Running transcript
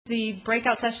the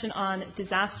breakout session on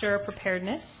disaster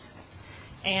preparedness.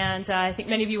 And I think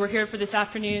many of you were here for this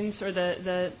afternoon's or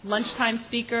the lunchtime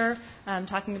speaker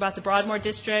talking about the Broadmoor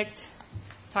District,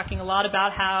 talking a lot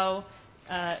about how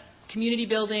community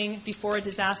building before a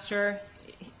disaster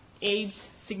aids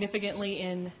significantly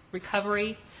in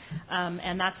recovery.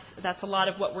 And that's a lot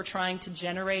of what we're trying to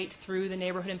generate through the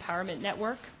Neighborhood Empowerment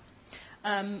Network.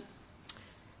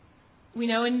 We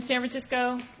know in San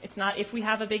Francisco, it's not if we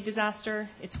have a big disaster,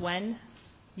 it's when.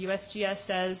 USGS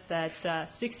says that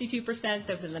 62%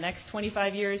 of the next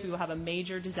 25 years we will have a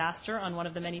major disaster on one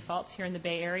of the many faults here in the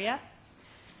Bay Area.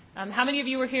 How many of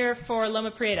you were here for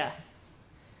Loma Prieta?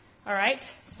 All right.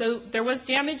 So there was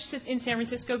damage in San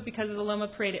Francisco because of the Loma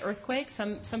Prieta earthquake.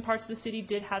 Some parts of the city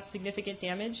did have significant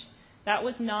damage. That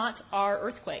was not our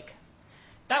earthquake.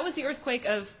 That was the earthquake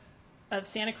of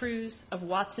Santa Cruz, of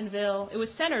Watsonville. It was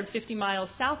centered 50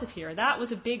 miles south of here. That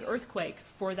was a big earthquake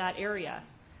for that area.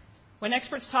 When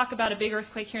experts talk about a big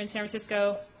earthquake here in San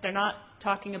Francisco, they're not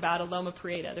talking about a Loma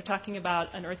Prieta. They're talking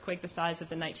about an earthquake the size of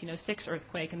the 1906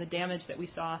 earthquake and the damage that we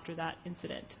saw after that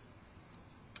incident.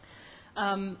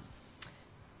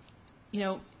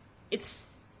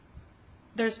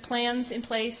 There's plans in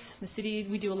place. The city,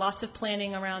 we do lots of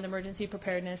planning around emergency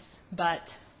preparedness,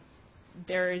 but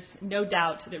there is no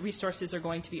doubt that resources are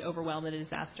going to be overwhelmed in a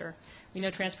disaster. We know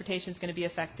transportation is going to be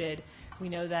affected. We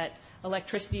know that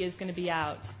electricity is going to be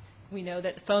out. We know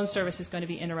that the phone service is going to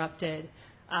be interrupted.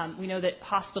 We know that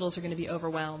hospitals are going to be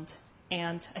overwhelmed.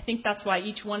 And I think that's why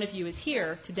each one of you is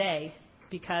here today,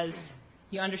 because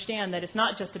you understand that it's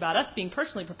not just about us being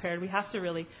personally prepared. We have to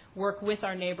really work with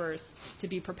our neighbors to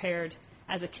be prepared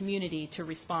as a community to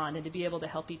respond and to be able to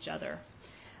help each other.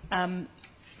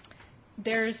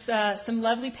 There's some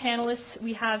lovely panelists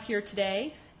we have here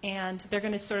today, and they're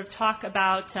going to sort of talk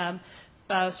about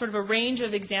sort of a range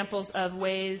of examples of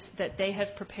ways that they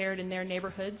have prepared in their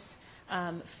neighborhoods.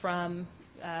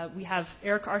 We have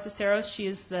Erica Arteseros. She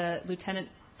is the lieutenant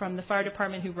from the fire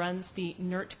department who runs the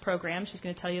NERT program. She's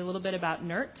going to tell you a little bit about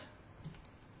NERT.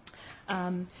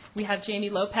 We have Jamie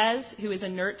Lopez, who is a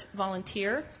NERT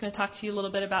volunteer. She's going to talk to you a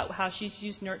little bit about how she's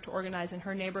used NERT to organize in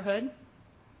her neighborhood.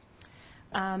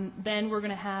 Then we're going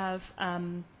to have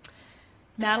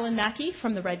Madeline Mackey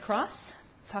from the Red Cross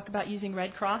talk about using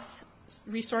Red Cross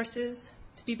resources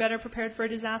to be better prepared for a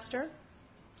disaster.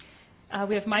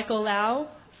 We have Michael Lau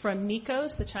from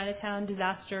NICOS, the Chinatown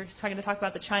Disaster. He's going to talk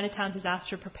about the Chinatown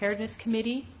Disaster Preparedness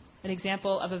Committee, an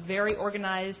example of a very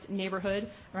organized neighborhood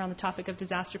around the topic of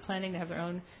disaster planning. They have their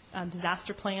own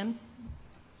disaster plan.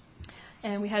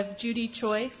 And we have Judy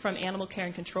Choi from Animal Care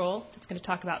and Control that's going to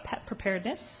talk about pet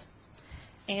preparedness.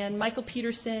 And Michael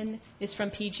Peterson is from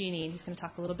PG&E, and he's going to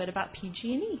talk a little bit about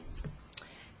PG&E.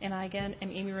 And I, again,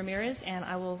 am Amy Ramirez, and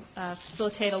I will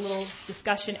facilitate a little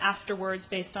discussion afterwards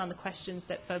based on the questions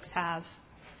that folks have.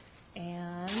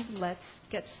 And let's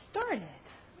get started.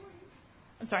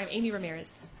 I'm sorry, I'm Amy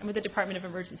Ramirez. I'm with the Department of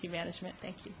Emergency Management.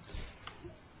 Thank you.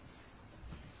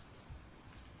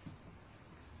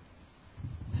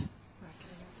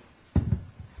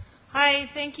 Hi,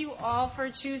 thank you all for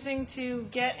choosing to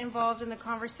get involved in the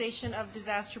conversation of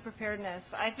disaster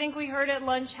preparedness. I think we heard at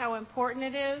lunch how important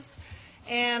it is,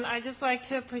 and I'd just like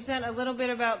to present a little bit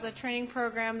about the training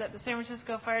program that the San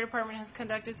Francisco Fire Department has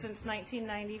conducted since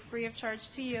 1990, free of charge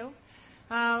to you.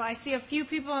 I see a few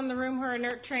people in the room who are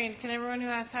NERT trained. Can everyone who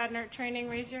has had NERT training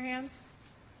raise your hands?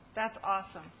 That's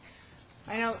awesome.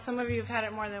 I know some of you have had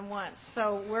it more than once,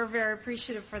 so we're very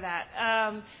appreciative for that.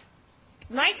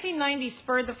 1990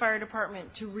 spurred the fire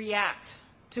department to react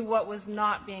to what was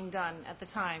not being done at the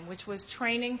time, which was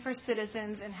training for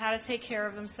citizens in how to take care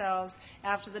of themselves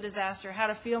after the disaster, how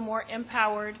to feel more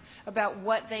empowered about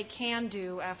what they can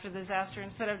do after the disaster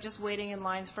instead of just waiting in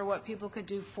lines for what people could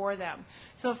do for them.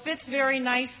 So it fits very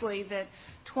nicely that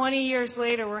 20 years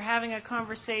later we're having a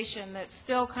conversation that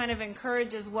still kind of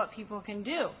encourages what people can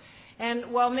do.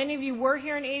 And while many of you were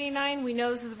here in '89, we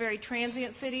know this is a very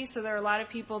transient city, so there are a lot of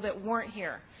people that weren't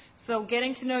here. So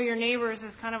getting to know your neighbors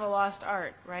is kind of a lost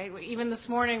art, right? Even this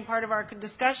morning, part of our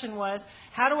discussion was,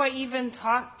 how do I even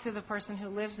talk to the person who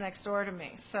lives next door to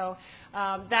me? So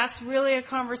that's really a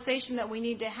conversation that we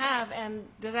need to have, and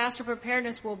disaster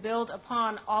preparedness will build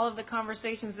upon all of the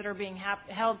conversations that are being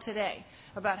held today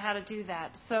about how to do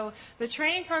that. So the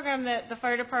training program that the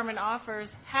fire department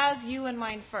offers has you in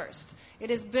mind first. It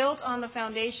is built on the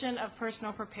foundation of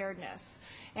personal preparedness.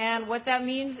 And what that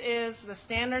means is the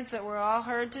standards that we're all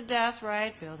heard to death,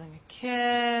 right? Building a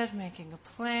kit, making a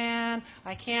plan.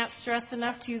 I can't stress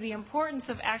enough to you the importance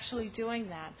of actually doing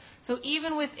that. So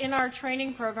even within our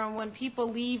training program, when people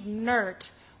leave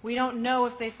NERT, We don't know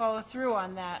if they follow through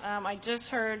on that. I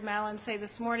just heard Madeline say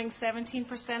this morning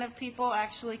 17% of people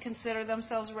actually consider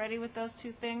themselves ready with those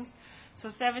two things. So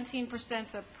 17%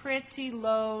 is a pretty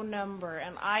low number,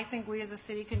 and I think we as a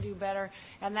city can do better,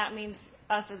 and that means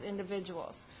us as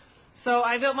individuals. So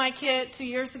I built my kit 2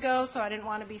 years ago, so I didn't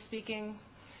want to be speaking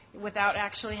without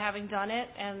actually having done it,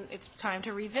 and it's time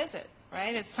to revisit,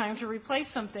 right? It's time to replace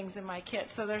some things in my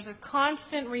kit. So there's a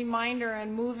constant reminder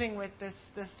and moving with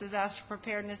this disaster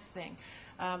preparedness thing.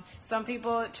 Some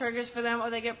people, it triggers for them,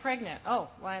 they get pregnant.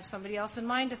 Well, I have somebody else in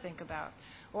mind to think about.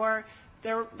 Or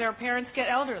their parents get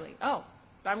elderly.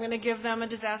 I'm going to give them a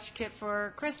disaster kit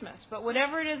for Christmas. But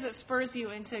whatever it is that spurs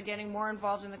you into getting more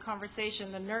involved in the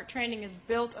conversation, the NERT training is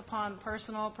built upon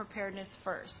personal preparedness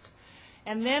first.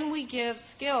 And then we give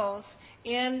skills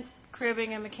in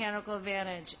cribbing and mechanical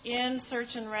advantage, in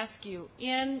search and rescue,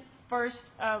 in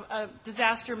first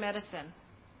disaster medicine.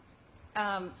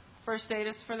 First aid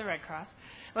is for the Red Cross.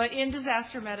 But in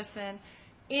disaster medicine,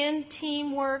 in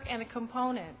teamwork and a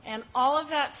component. And all of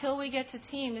that till we get to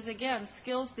team is, again,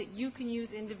 skills that you can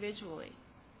use individually.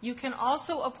 You can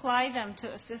also apply them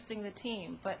to assisting the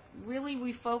team, but really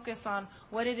we focus on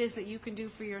what it is that you can do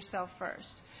for yourself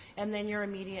first, and then your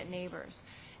immediate neighbors.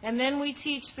 And then we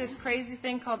teach this crazy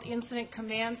thing called incident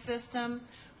command system.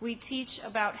 We teach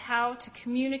about how to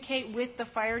communicate with the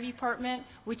fire department,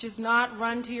 which is not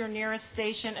run to your nearest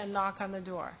station and knock on the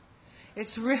door.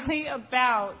 It's really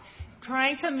about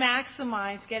trying to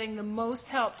maximize getting the most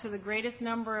help to the greatest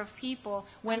number of people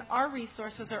when our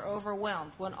resources are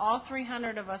overwhelmed. When all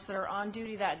 300 of us that are on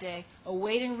duty that day,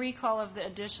 awaiting recall of the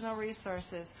additional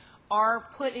resources, are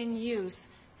put in use,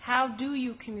 how do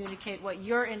you communicate what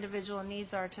your individual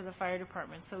needs are to the fire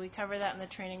department? So we cover that in the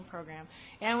training program.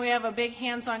 And we have a big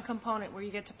hands-on component where you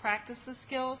get to practice the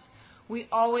skills. We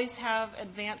always have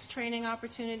advanced training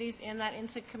opportunities in that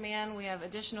incident command. We have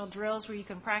additional drills where you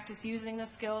can practice using the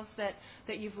skills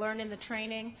that you've learned in the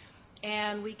training.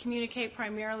 And we communicate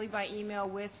primarily by email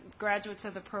with graduates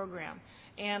of the program.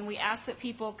 And we ask that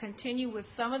people continue with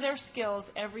some of their skills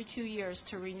every 2 years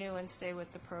to renew and stay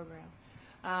with the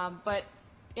program. But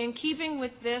in keeping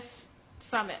with this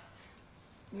summit,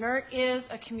 NERT is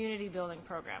a community building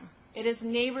program. It is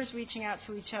neighbors reaching out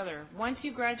to each other. Once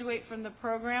you graduate from the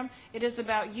program, it is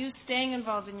about you staying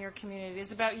involved in your community. It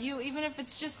is about you, even if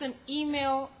it's just an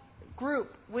email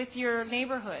group with your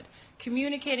neighborhood,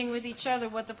 communicating with each other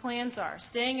what the plans are,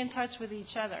 staying in touch with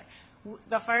each other.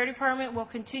 The fire department will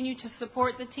continue to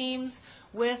support the teams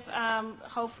with,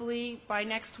 hopefully by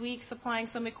next week, supplying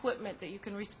some equipment that you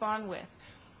can respond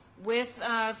with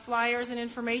flyers and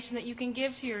information that you can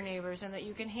give to your neighbors and that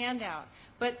you can hand out.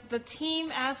 But the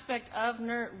team aspect of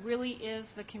NERT really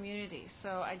is the community.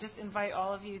 So I just invite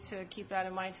all of you to keep that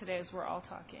in mind today as we're all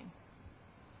talking.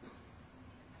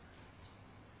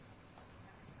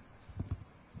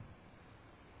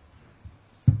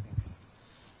 Thanks.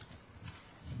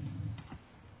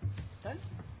 Done?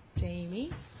 Jamie.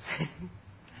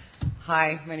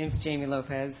 Hi, my name is Jamie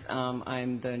Lopez.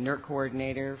 I'm the NERT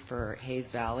coordinator for Hayes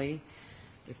Valley,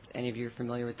 if any of you are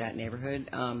familiar with that neighborhood.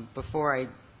 Before I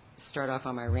start off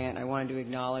on my rant, I wanted to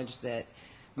acknowledge that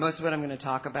most of what I'm going to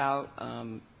talk about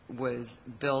was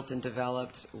built and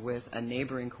developed with a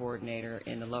neighboring coordinator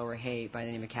in the Lower Hay by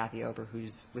the name of Kathy Ober, who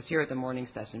was here at the morning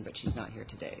session, but she's not here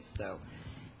today. So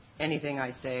anything I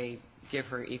say, give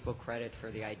her equal credit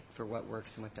for what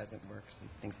works and what doesn't work, and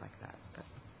things like that.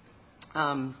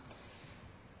 But,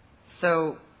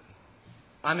 so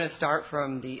I'm going to start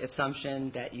from the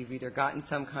assumption that you've either gotten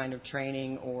some kind of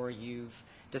training or you've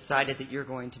decided that you're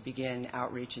going to begin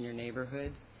outreach in your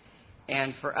neighborhood.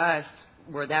 And for us,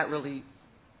 where that really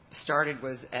started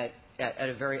was at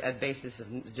a basis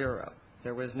of zero.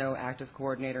 There was no active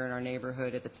coordinator in our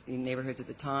neighborhoods at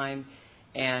the time,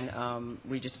 and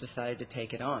we just decided to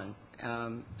take it on.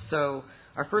 So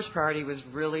our first priority was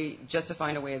really just to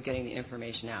find a way of getting the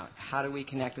information out. How do we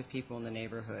connect with people in the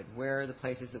neighborhood? Where are the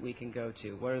places that we can go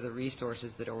to? What are the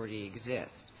resources that already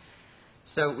exist?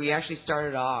 So we actually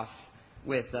started off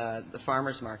with the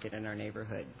farmers market in our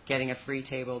neighborhood, getting a free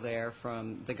table there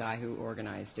from the guy who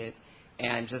organized it,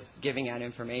 and just giving out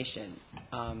information.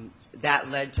 That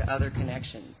led to other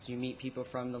connections. You meet people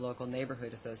from the local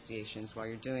neighborhood associations while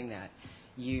you're doing that.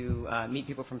 You meet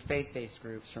people from faith-based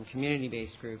groups, from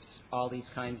community-based groups, all these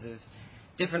kinds of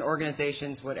different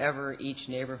organizations, whatever each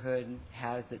neighborhood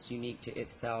has that's unique to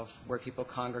itself, where people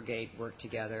congregate, work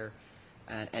together,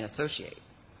 and associate.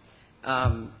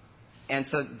 And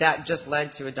so that just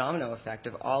led to a domino effect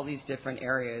of all these different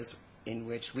areas in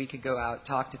which we could go out,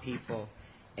 talk to people,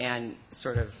 and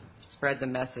sort of spread the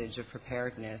message of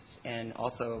preparedness and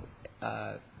also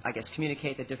I guess,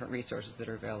 communicate the different resources that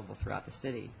are available throughout the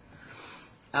city.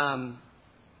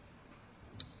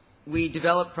 We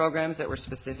developed programs that were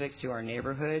specific to our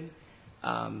neighborhood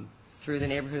through the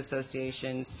neighborhood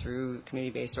associations, through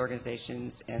community-based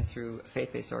organizations, and through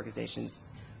faith-based organizations.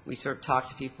 We sort of talked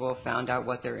to people, found out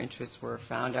what their interests were,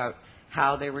 found out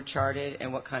how they were charted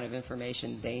and what kind of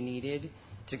information they needed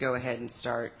to go ahead and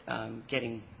start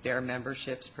getting their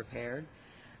memberships prepared.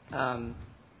 And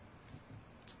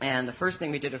the first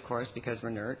thing we did, of course, because we're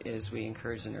NERT, is we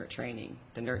encouraged the NERT training.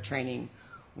 The NERT training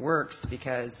works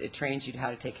because it trains you how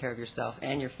to take care of yourself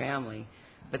and your family,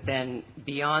 but then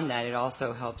beyond that, it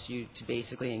also helps you to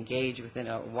basically engage within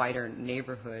a wider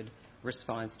neighborhood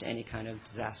response to any kind of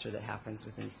disaster that happens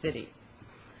within the city.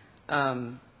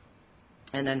 And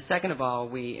then second of all,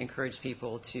 we encourage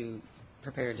people to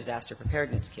prepare a disaster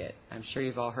preparedness kit. I'm sure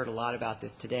you've all heard a lot about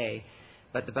this today,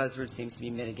 but the buzzword seems to be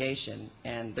mitigation,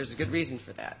 and there's a good reason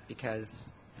for that, because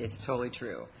it's totally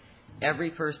true. Every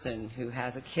person who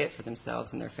has a kit for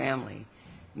themselves and their family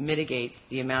mitigates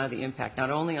the amount of the impact, not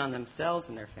only on themselves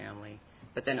and their family,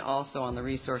 but then also on the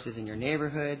resources in your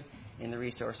neighborhood, in the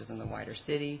resources in the wider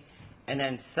city, and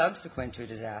then subsequent to a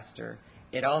disaster,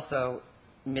 it also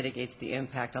mitigates the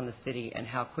impact on the city and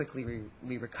how quickly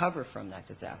we recover from that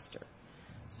disaster.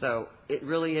 So it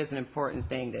really is an important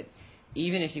thing that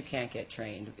even if you can't get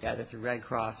trained, either through Red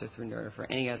Cross or through NERT or for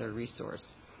any other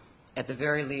resource, at the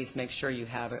very least, make sure you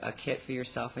have a kit for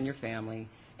yourself and your family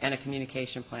and a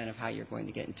communication plan of how you're going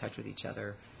to get in touch with each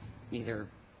other, either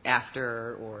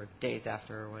after or days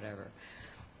after or whatever.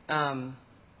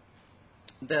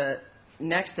 The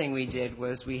next thing we did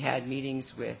was we had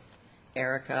meetings with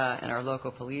Erica and our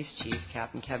local police chief,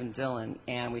 Captain Kevin Dillon,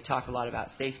 and we talked a lot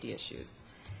about safety issues.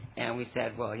 And we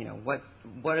said, well, you know,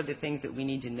 what are the things that we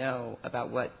need to know about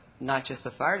what not just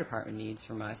the fire department needs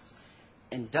from us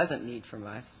and doesn't need from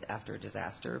us after a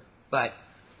disaster, but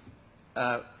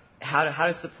how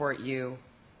to support you,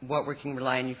 what we can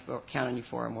rely on you for, count on you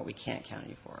for, and what we can't count on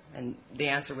you for. And the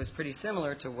answer was pretty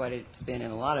similar to what it's been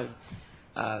in a lot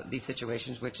of these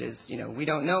situations, which is, you know, we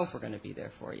don't know if we're going to be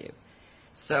there for you.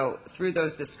 So through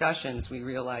those discussions, we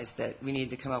realized that we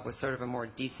needed to come up with sort of a more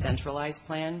decentralized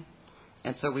plan.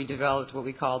 And so we developed what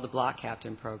we call the Block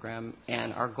Captain Program,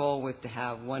 and our goal was to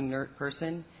have one NERT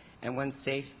person and one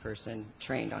SAFE person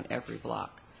trained on every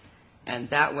block.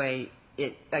 And that way,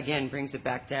 it, again, brings it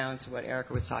back down to what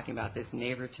Erica was talking about, this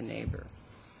neighbor to neighbor.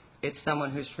 It's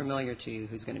someone who's familiar to you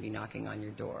who's going to be knocking on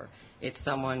your door. It's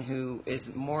someone who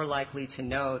is more likely to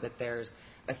know that there's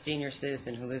a senior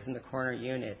citizen who lives in the corner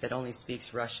unit that only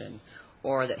speaks Russian,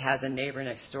 or that has a neighbor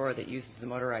next door that uses a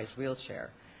motorized wheelchair.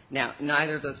 Now,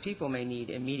 neither of those people may need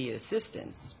immediate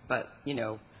assistance, but, you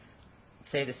know,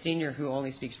 say the senior who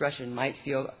only speaks Russian might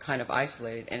feel kind of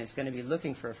isolated, and it's going to be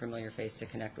looking for a familiar face to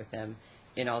connect with them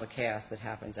in all the chaos that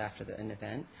happens after an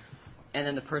event. And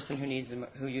then the person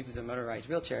who uses a motorized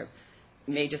wheelchair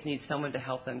may just need someone to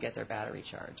help them get their battery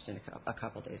charged in a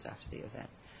couple days after the event.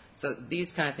 So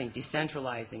these kind of things,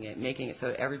 decentralizing it, making it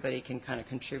so everybody can kind of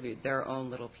contribute their own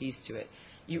little piece to it.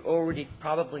 You already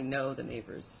probably know the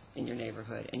neighbors in your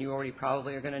neighborhood, and you already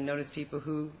probably are going to notice people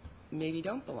who maybe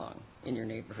don't belong in your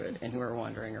neighborhood and who are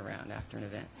wandering around after an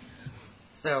event.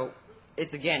 So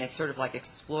it's sort of like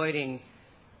exploiting,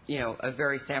 you know, a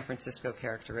very San Francisco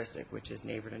characteristic, which is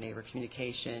neighbor-to-neighbor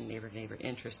communication, neighbor-to-neighbor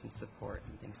interest and support,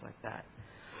 and things like that.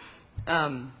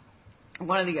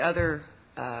 One of the other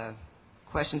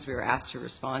questions we were asked to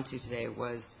respond to today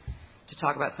was to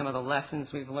talk about some of the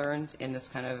lessons we've learned in this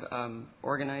kind of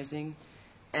organizing.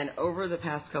 And over the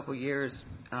past couple years,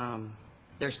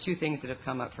 there's two things that have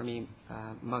come up for me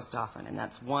most often, and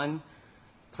that's one,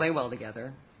 play well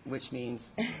together, which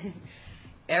means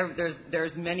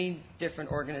there's many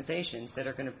different organizations that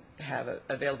are going to have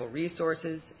available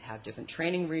resources, have different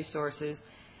training resources,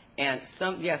 and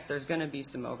yes, there's going to be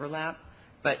some overlap,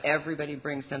 but everybody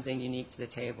brings something unique to the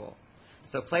table.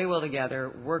 So play well together,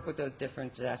 work with those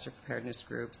different disaster preparedness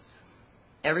groups,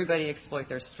 everybody exploit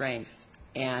their strengths,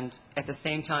 and at the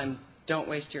same time, don't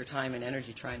waste your time and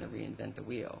energy trying to reinvent the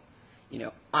wheel. You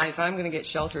know, if I'm going to get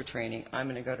shelter training, I'm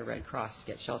going to go to Red Cross to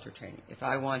get shelter training. If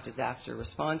I want disaster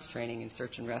response training and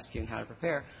search and rescue and how to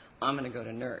prepare, I'm going to go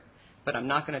to NERT. But I'm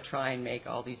not going to try and make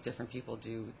all these different people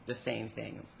do the same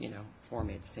thing, you know, for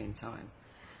me at the same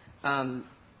time.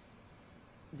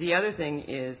 The other thing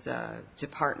is to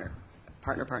partner.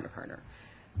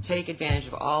 Take advantage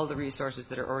of all the resources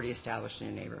that are already established in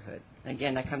your neighborhood.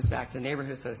 Again, that comes back to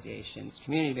neighborhood associations,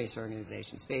 community-based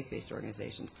organizations, faith-based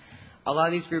organizations. A lot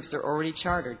of these groups are already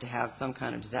chartered to have some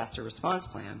kind of disaster response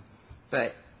plan,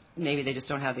 but maybe they just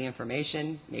don't have the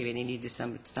information. Maybe they need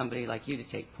somebody like you to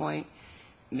take point.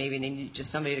 maybe they need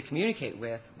just somebody to communicate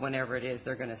with whenever it is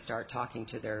they're going to start talking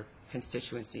to their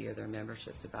constituency or their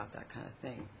memberships about that kind of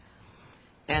thing.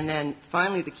 And then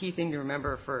finally, the key thing to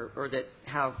remember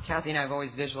how Kathy and I have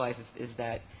always visualized is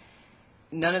that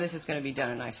none of this is going to be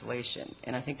done in isolation.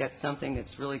 And I think that's something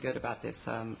that's really good about this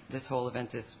whole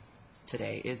event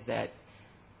today, is that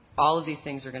all of these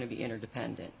things are going to be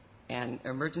interdependent. And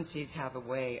emergencies have a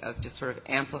way of just sort of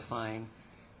amplifying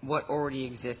what already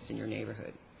exists in your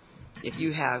neighborhood. If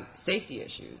you have safety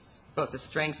issues, both the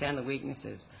strengths and the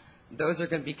weaknesses, those are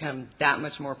going to become that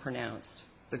much more pronounced,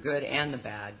 the good and the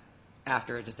bad,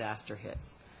 after a disaster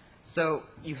hits. So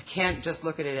you can't just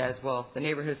look at it as, well, the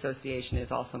neighborhood association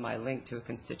is also my link to a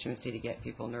constituency to get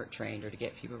people NERC trained or to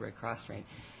get people Red Cross trained.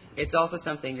 It's also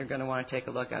something you're going to want to take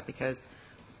a look at, because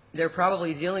they're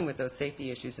probably dealing with those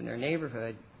safety issues in their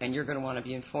neighborhood, and you're going to want to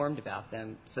be informed about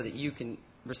them so that you can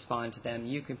respond to them,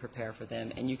 you can prepare for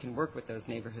them, and you can work with those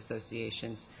neighborhood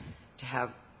associations to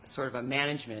have sort of a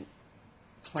management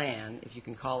plan, if you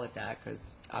can call it that,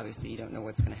 because obviously you don't know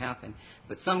what's going to happen,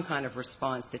 but some kind of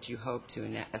response that you hope to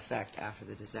effect after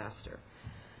the disaster.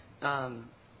 And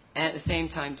at the same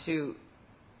time, too,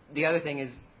 the other thing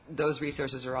is those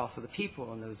resources are also the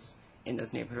people in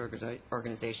those neighborhood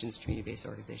organizations, community-based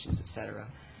organizations, et cetera.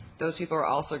 Those people are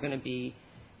also going to be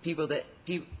people that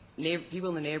people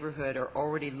in the neighborhood are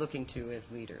already looking to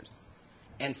as leaders.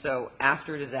 And so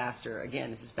after a disaster,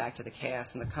 again, this is back to the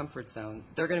chaos and the comfort zone,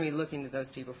 they're going to be looking to those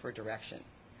people for direction.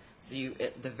 So you,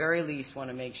 at the very least,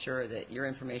 want to make sure that your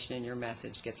information and your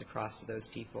message gets across to those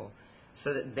people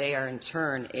so that they are in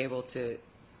turn able to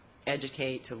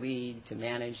educate, to lead, to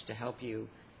manage, to help you,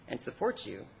 and support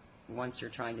you once you're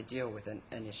trying to deal with an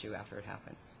issue after it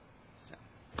happens. So.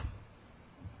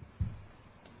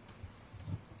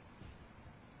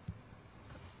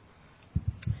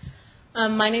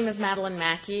 My name is Madeline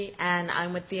Mackey, and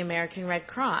I'm with the American Red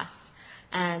Cross.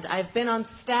 And I've been on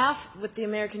staff with the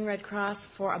American Red Cross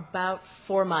for about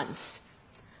 4 months.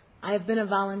 I have been a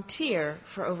volunteer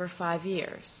for over 5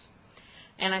 years.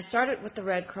 And I started with the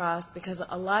Red Cross because,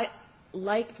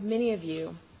 like many of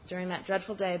you, during that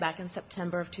dreadful day back in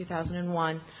September of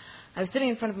 2001, I was sitting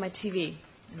in front of my TV,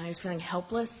 and I was feeling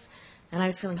helpless, and I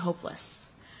was feeling hopeless.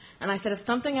 And I said, if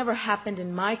something ever happened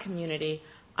in my community,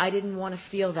 I didn't want to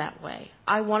feel that way.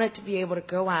 I wanted to be able to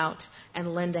go out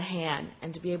and lend a hand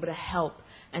and to be able to help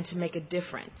and to make a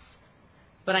difference.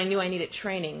 But I knew I needed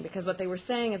training, because what they were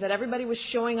saying is that everybody was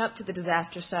showing up to the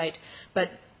disaster site,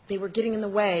 but they were getting in the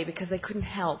way because they couldn't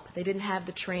help. They didn't have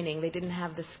the training. They didn't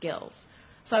have the skills.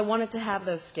 So I wanted to have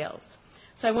those skills.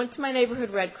 So I went to my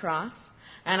neighborhood Red Cross,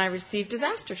 and I received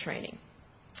disaster training.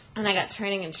 And I got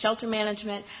training in shelter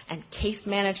management and case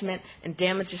management and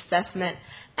damage assessment.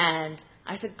 And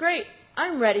I said, great,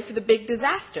 I'm ready for the big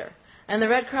disaster. And the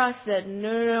Red Cross said,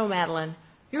 no, Madeline,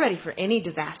 you're ready for any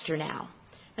disaster now.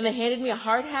 And they handed me a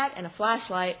hard hat and a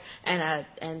flashlight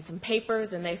and some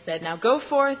papers, and they said, now go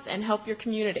forth and help your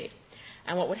community.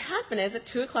 And what would happen is at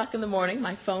 2 o'clock in the morning,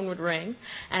 my phone would ring,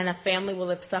 and a family will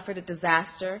have suffered a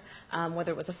disaster,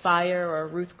 whether it was a fire or a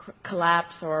roof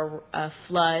collapse or a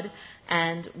flood,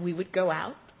 and we would go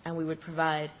out and we would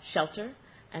provide shelter,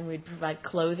 and we'd provide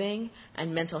clothing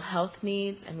and mental health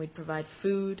needs, and we'd provide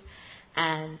food.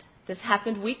 And this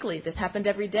happened weekly. This happened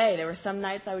every day. There were some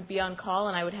nights I would be on call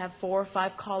and I would have 4 or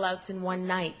 5 call-outs in one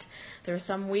night. There were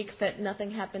some weeks that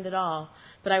nothing happened at all.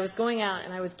 But I was going out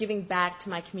and I was giving back to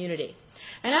my community.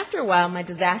 And after a while, my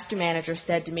disaster manager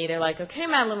said to me, they're like, okay,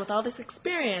 Madeline, with all this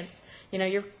experience, you know,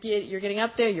 you're getting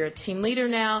up there, you're a team leader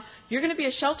now, you're going to be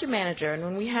a shelter manager, and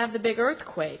when we have the big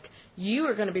earthquake, you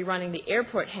are going to be running the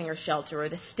airport hangar shelter or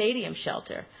the stadium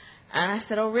shelter. And I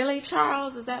said, oh, really,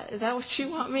 Charles? Is that what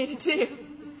you want me to do?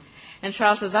 And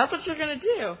Charles says, that's what you're going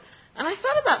to do. And I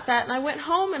thought about that, and I went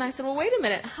home, and I said, well, wait a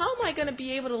minute. How am I going to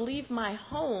be able to leave my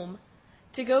home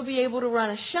to go be able to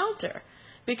run a shelter?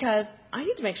 Because I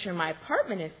need to make sure my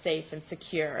apartment is safe and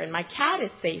secure, and my cat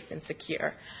is safe and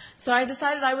secure. So I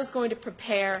decided I was going to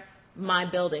prepare my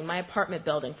building, my apartment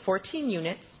building, 14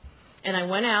 units, and I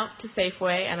went out to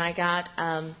Safeway, and I got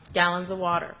gallons of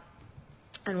water.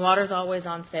 And water's always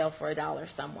on sale for $1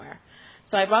 somewhere.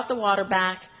 So I brought the water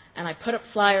back, and I put up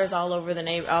flyers all over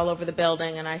the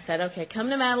building, and I said, okay, come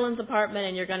to Madeline's apartment,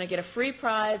 and you're going to get a free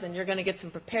prize, and you're going to get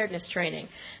some preparedness training.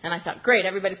 And I thought, great,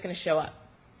 everybody's going to show up.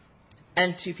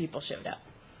 And 2 people showed up.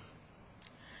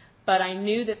 But I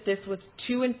knew that this was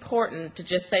too important to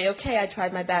just say, okay, I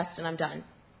tried my best, and I'm done.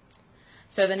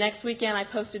 So the next weekend, I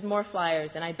posted more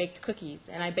flyers, and I baked cookies,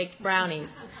 and I baked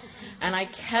brownies. And I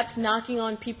kept knocking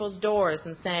on people's doors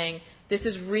and saying, this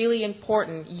is really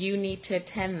important. You need to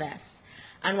attend this.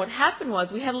 And what happened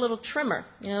was we had a little trimmer.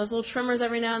 You know, those little trimmers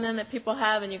every now and then that people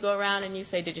have, and you go around and you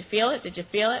say, did you feel it? Did you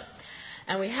feel it?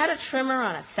 And we had a trimmer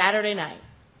on a Saturday night.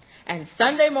 And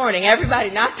Sunday morning, everybody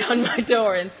knocked on my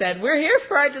door and said, we're here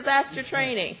for our disaster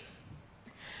training.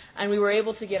 And we were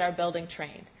able to get our building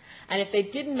trained. And if they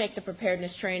didn't make the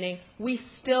preparedness training, we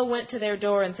still went to their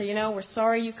door and said, you know, we're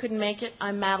sorry you couldn't make it.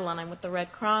 I'm Madeline. I'm with the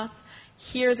Red Cross.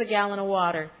 Here's a gallon of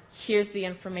water. Here's the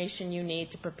information you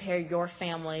need to prepare your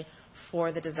family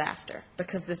for the disaster,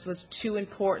 because this was too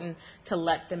important to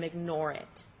let them ignore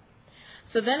it.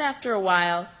 So then after a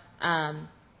while,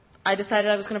 I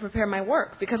decided I was going to prepare my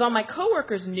work, because all my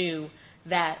coworkers knew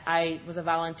that I was a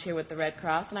volunteer with the Red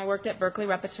Cross, and I worked at Berkeley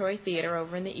Repertory Theater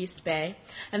over in the East Bay.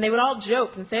 And they would all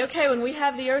joke and say, okay, when we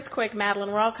have the earthquake,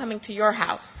 Madeline, we're all coming to your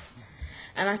house.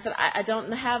 And I said, I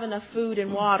don't have enough food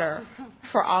and water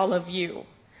for all of you.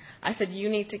 I said, you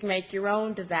need to make your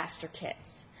own disaster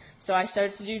kits. So I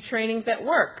started to do trainings at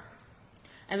work.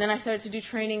 And then I started to do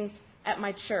trainings at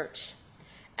my church.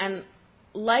 And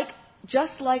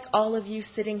just like all of you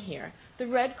sitting here, the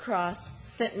Red Cross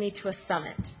sent me to a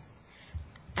summit.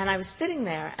 And I was sitting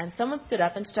there, and someone stood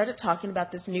up and started talking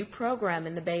about this new program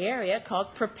in the Bay Area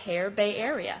called Prepare Bay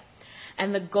Area.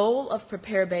 And the goal of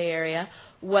Prepare Bay Area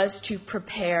was to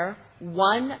prepare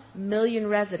 1 million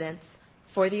residents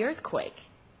for the earthquake.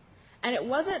 And it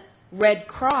wasn't Red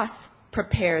Cross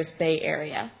Prepares Bay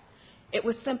Area. It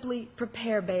was simply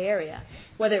Prepare Bay Area.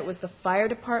 Whether it was the fire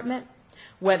department,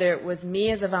 whether it was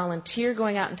me as a volunteer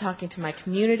going out and talking to my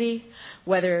community,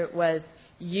 whether it was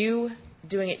you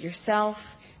doing it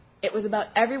yourself, it was about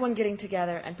everyone getting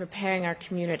together and preparing our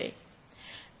community.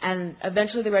 And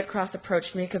eventually the Red Cross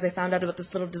approached me because they found out about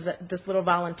this little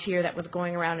volunteer that was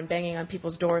going around and banging on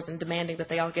people's doors and demanding that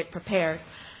they all get prepared.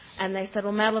 And they said,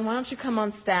 well, Madeline, why don't you come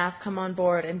on staff, come on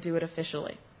board, and do it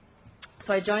officially?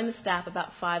 So I joined the staff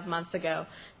about 5 months ago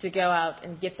to go out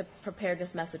and get the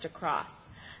preparedness message across.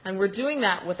 And we're doing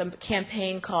that with a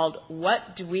campaign called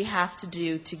What Do We Have to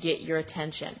Do to Get Your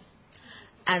Attention?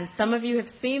 And some of you have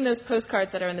seen those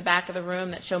postcards that are in the back of the room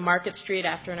that show Market Street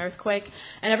after an earthquake.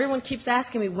 And everyone keeps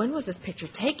asking me, when was this picture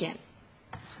taken?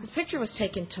 This picture was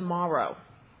taken tomorrow.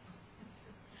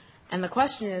 And the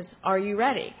question is, are you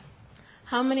ready?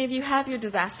 How many of you have your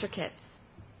disaster kits?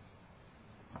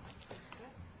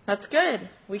 That's good.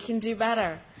 We can do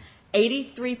better.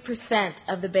 83%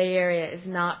 of the Bay Area is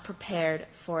not prepared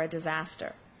for a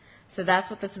disaster. So that's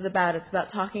what this is about. It's about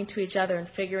talking to each other and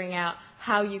figuring out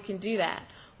how you can do that.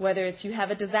 Whether it's you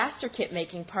have a disaster kit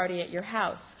making party at your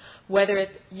house, whether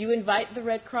it's you invite the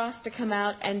Red Cross to come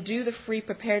out and do the free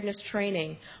preparedness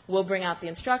training. We'll bring out the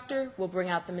instructor, we'll bring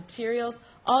out the materials.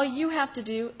 All you have to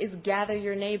do is gather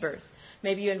your neighbors.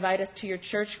 Maybe you invite us to your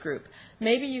church group.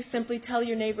 Maybe you simply tell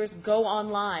your neighbors, go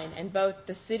online, and both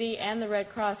the city and the Red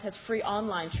Cross has free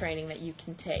online training that you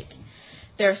can take.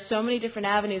 There are so many different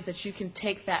avenues that you can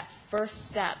take that first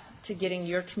step to getting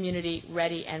your community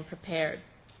ready and prepared.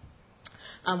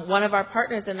 One of our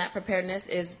partners in that preparedness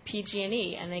is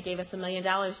PG&E, and they gave us $1 million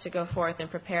to go forth and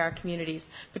prepare our communities,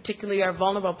 particularly our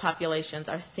vulnerable populations,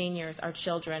 our seniors, our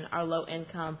children, our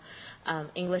low-income,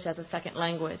 English as a second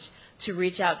language, to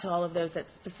reach out to all of those that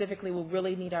specifically will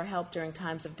really need our help during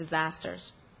times of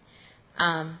disasters.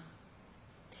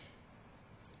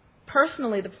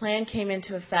 Personally, the plan came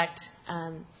into effect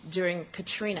during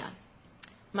Katrina.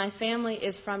 My family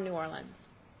is from New Orleans.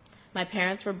 My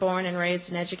parents were born and raised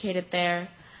and educated there.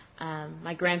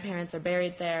 My grandparents are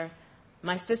buried there.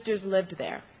 My sisters lived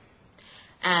there.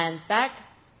 And back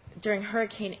during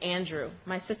Hurricane Andrew,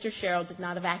 my sister Cheryl did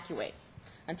not evacuate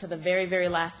until the very, very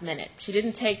last minute. She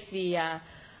didn't take the,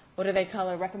 what do they call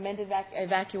it, recommended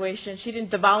evacuation? She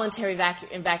didn't, the voluntary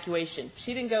evacuation.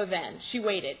 She didn't go then. She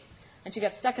waited. And she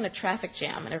got stuck in a traffic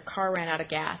jam, and her car ran out of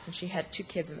gas, and she had 2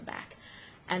 kids in the back.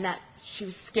 And she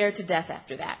was scared to death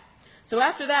after that. So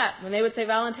after that, when they would say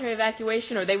voluntary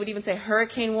evacuation, or they would even say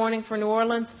hurricane warning for New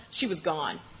Orleans, she was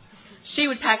gone. She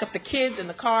would pack up the kids and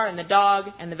the car and the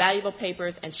dog and the valuable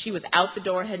papers, and she was out the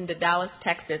door heading to Dallas,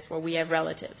 Texas, where we have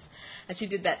relatives. And she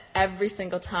did that every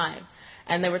single time.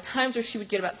 And there were times where she would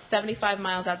get about 75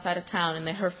 miles outside of town, and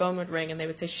her phone would ring, and they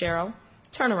would say, Cheryl,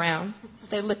 turn around.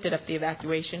 They lifted up the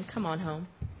evacuation. Come on home.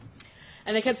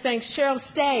 And they kept saying, Cheryl,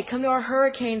 stay. Come to our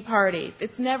hurricane party.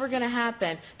 It's never going to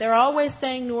happen. They're always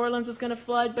saying New Orleans is going to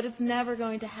flood, but it's never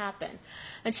going to happen.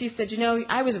 And she said,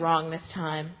 I was wrong this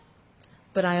time,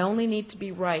 but I only need to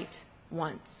be right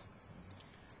once.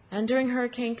 And during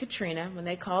Hurricane Katrina, when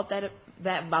they called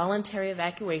that voluntary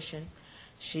evacuation,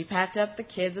 she packed up the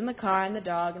kids in the car and the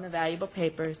dog and the valuable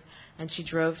papers, and she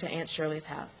drove to Aunt Shirley's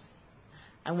house.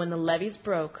 And when the levees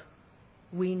broke,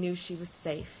 we knew she was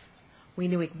safe. We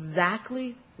knew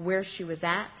exactly where she was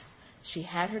at. She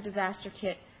had her disaster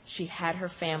kit. She had her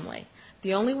family.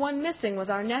 The only one missing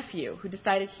was our nephew, who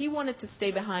decided he wanted to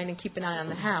stay behind and keep an eye on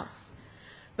the house.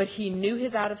 But he knew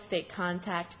his out-of-state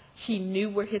contact. He knew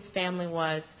where his family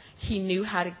was. He knew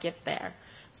how to get there.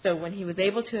 So when he was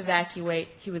able to evacuate,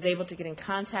 he was able to get in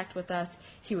contact with us.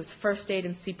 He was first aid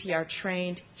and CPR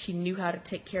trained. He knew how to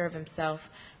take care of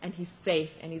himself, and he's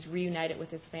safe, and he's reunited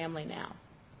with his family now.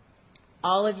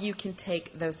 All of you can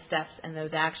take those steps and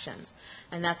those actions,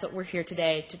 and that's what we're here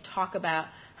today to talk about,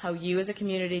 how you as a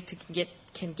community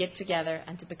can get together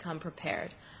and to become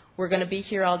prepared. We're going to be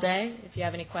here all day. If you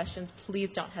have any questions,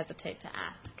 please don't hesitate to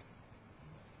ask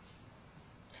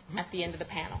at the end of the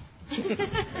panel.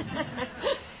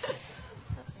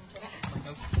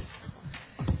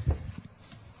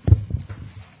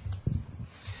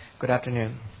 Good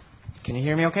afternoon. Can you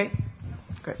hear me okay?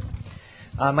 Good.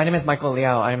 My name is Michael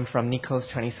Liao. I'm from NICO's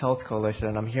Chinese Health Coalition,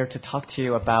 and I'm here to talk to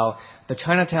you about the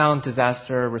Chinatown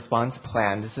Disaster Response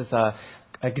Plan. This is an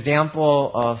example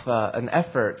of an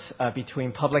effort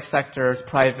between public sectors,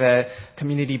 private,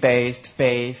 community-based,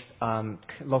 faith,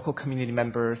 local community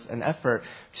members, an effort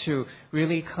to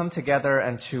really come together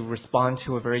and to respond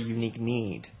to a very unique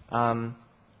need.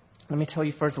 Let me tell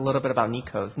you first a little bit about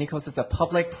NICO's. NICO's is a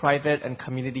public, private, and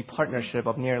community partnership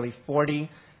of nearly 40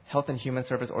 health and human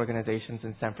service organizations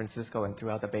in San Francisco and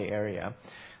throughout the Bay Area.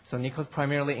 So NICO's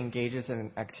primarily engages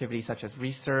in activities such as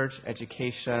research,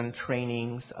 education,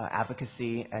 trainings,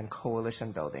 advocacy, and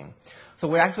coalition building. So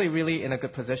we're actually really in a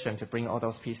good position to bring all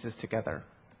those pieces together.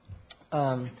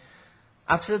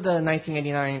 After the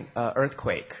 1989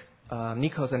 earthquake,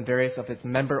 NICO's and various of its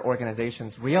member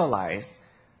organizations realized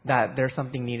that there's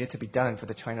something needed to be done for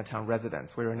the Chinatown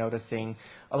residents. We were noticing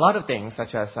a lot of things,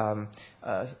 such as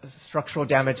structural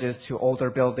damages to older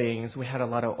buildings. We had a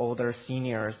lot of older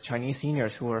seniors, Chinese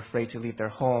seniors, who were afraid to leave their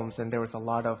homes, and there was a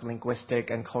lot of linguistic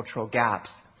and cultural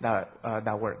gaps that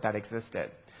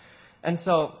existed. And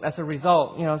so, as a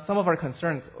result, some of our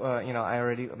concerns, I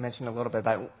already mentioned a little bit,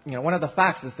 but one of the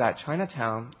facts is that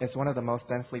Chinatown is one of the most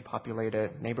densely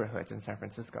populated neighborhoods in San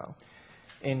Francisco.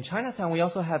 In Chinatown, we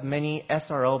also have many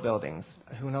SRO buildings.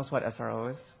 Who knows what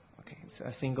SRO is? Okay, it's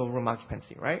a single room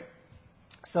occupancy, right?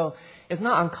 So it's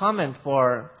not uncommon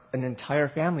for an entire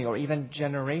family or even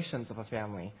generations of a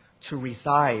family to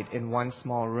reside in one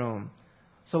small room.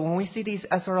 So when we see these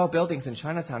SRO buildings in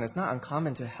Chinatown, it's not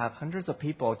uncommon to have hundreds of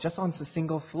people just on the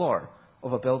single floor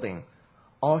of a building,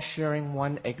 all sharing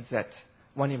one exit,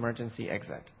 one emergency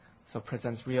exit. So it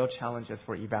presents real challenges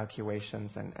for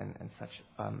evacuations and such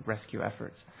rescue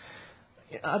efforts.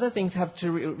 Other things have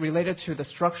to related to the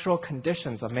structural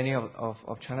conditions of many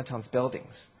of Chinatown's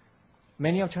buildings.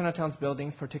 Many of Chinatown's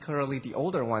buildings, particularly the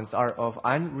older ones, are of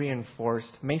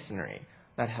unreinforced masonry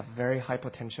that have very high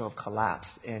potential of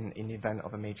collapse in the event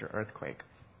of a major earthquake.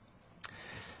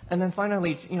 And then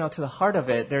finally, to the heart of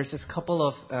it, there's just a couple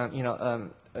of,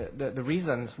 the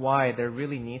reasons why there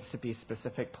really needs to be a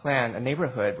specific plan, a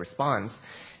neighborhood response,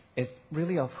 is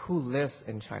really of who lives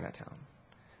in Chinatown,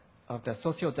 of the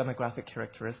socio-demographic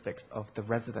characteristics of the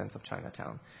residents of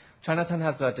Chinatown. Chinatown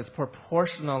has a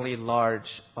disproportionately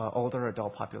large older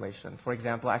adult population. For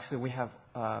example, actually we have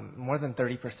more than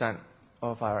 30%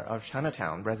 of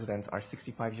Chinatown residents are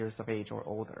 65 years of age or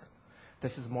older.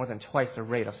 This is more than twice the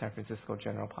rate of San Francisco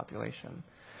general population.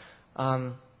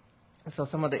 So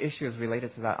some of the issues related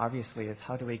to that, obviously, is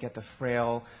how do we get the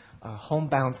frail,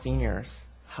 homebound seniors,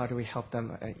 how do we help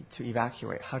them to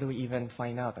evacuate? How do we even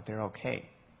find out that they're okay?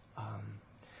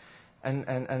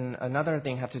 And another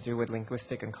thing have to do with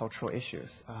linguistic and cultural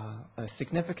issues. A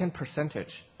significant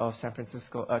percentage of San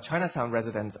Francisco, Chinatown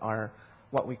residents are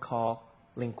what we call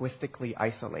linguistically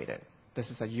isolated. This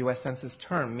is a U.S. Census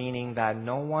term, meaning that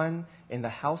no one in the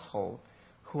household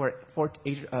who are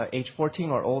age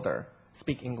 14 or older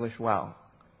speak English well.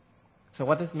 So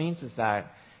what this means is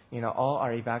that, all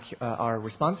our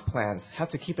response plans have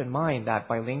to keep in mind that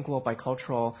bilingual,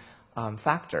 bicultural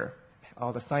factor.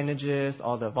 All the signages,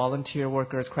 all the volunteer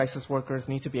workers, crisis workers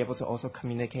need to be able to also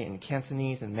communicate in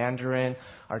Cantonese and Mandarin.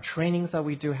 Our trainings that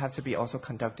we do have to be also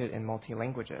conducted in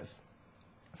multi-languages.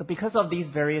 So because of these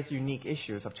various unique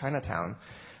issues of Chinatown,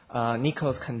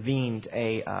 NICO's convened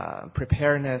a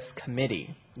preparedness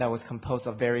committee that was composed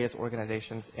of various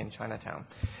organizations in Chinatown.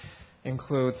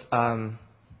 Includes, we're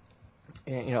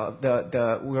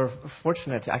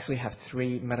fortunate to actually have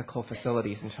 3 medical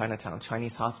facilities in Chinatown.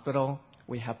 Chinese Hospital,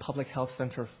 we have Public Health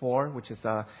Center 4, which is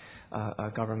a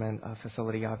government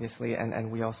facility, obviously, and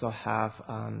we also have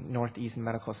Northeast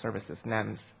Medical Services,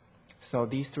 NEMS. So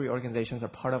these 3 organizations are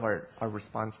part of our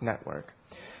response network.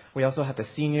 We also have the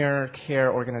senior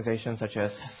care organizations such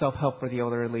as Self-Help for the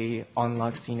Elderly,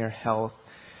 Unlock Senior Health.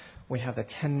 We have the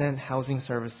tenant housing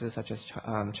services such as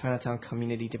Chinatown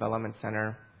Community Development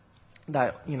Center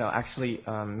that actually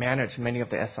manage many of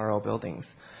the SRO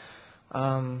buildings.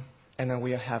 And then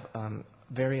we have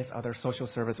various other social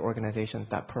service organizations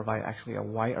that provide actually a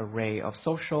wide array of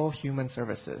social human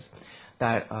services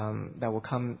that will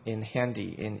come in handy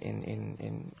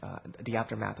in the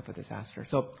aftermath of a disaster.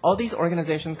 So all these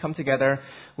organizations come together.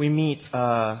 We meet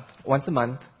once a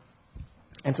month.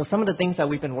 And so some of the things that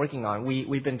we've been working on,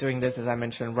 we've been doing this, as I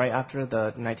mentioned, right after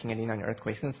the 1989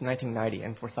 earthquake, since 1990.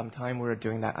 And for some time, we were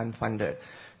doing that unfunded.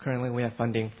 Currently, we have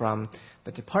funding from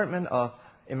the Department of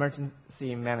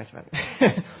Emergency Management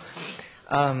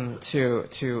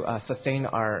to sustain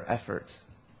our efforts.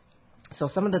 So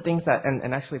some of the things that,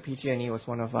 and actually PG&E was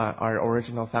one of our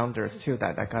original founders too,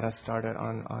 that got us started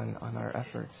on our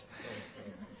efforts.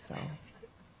 So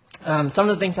some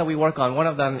of the things that we work on, one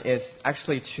of them is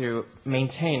actually to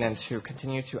maintain and to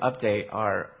continue to update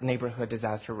our neighborhood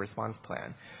disaster response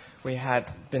plan. We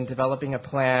had been developing a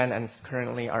plan and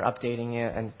currently are updating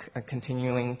it and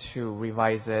continuing to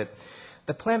revise it.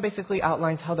 The plan basically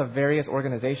outlines how the various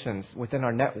organizations within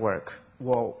our network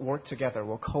will work together,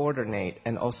 will coordinate,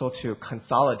 and also to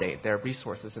consolidate their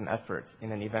resources and efforts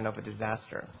in an event of a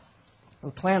disaster.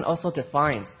 The plan also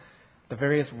defines the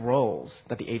various roles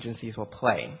that the agencies will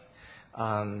play.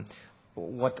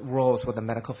 What roles will the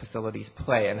medical facilities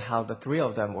play, and how the three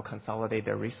of them will consolidate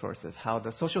their resources, how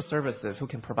the social services who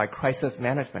can provide crisis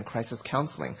management, crisis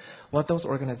counseling, what those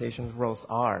organizations' roles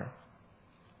are.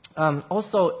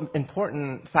 Also,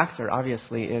 important factor,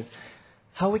 obviously, is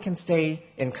how we can stay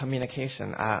in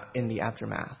communication in the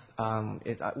aftermath.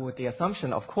 With the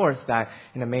assumption, of course, that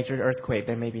in a major earthquake,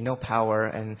 there may be no power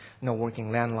and no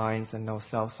working landlines and no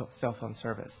cell phone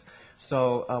service.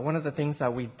 So one of the things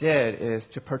that we did is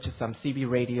to purchase some CB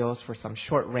radios for some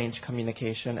short-range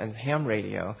communication and ham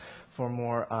radio for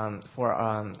more for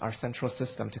our central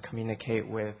system to communicate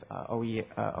with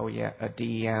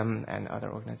DEM and other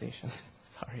organizations.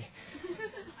 Sorry.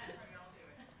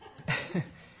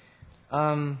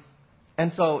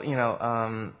 And so,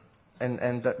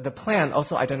 and the plan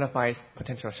also identifies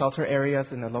potential shelter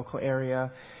areas in the local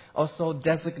area, also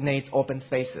designates open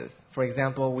spaces. For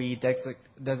example, we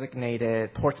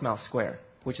designated Portsmouth Square,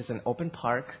 which is an open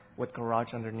park with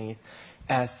garage underneath,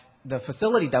 as the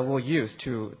facility that we'll use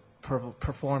to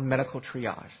perform medical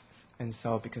triage. And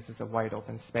so, because it's a wide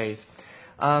open space.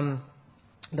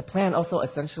 The plan also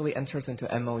essentially enters into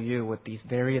MOU with these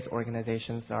various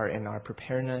organizations that are in our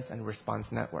preparedness and response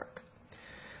network.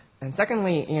 And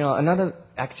secondly, another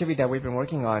activity that we've been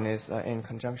working on is in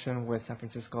conjunction with San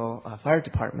Francisco Fire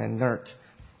Department, NERT,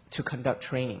 to conduct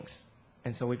trainings.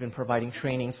 And so we've been providing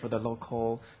trainings for the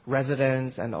local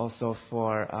residents and also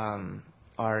for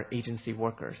our agency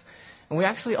workers. And we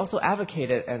actually also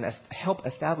advocated and helped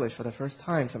establish for the first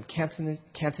time some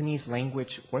Cantonese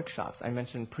language workshops. I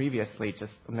mentioned previously,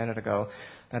 just a minute ago,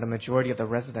 that a majority of the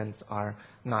residents are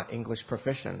not English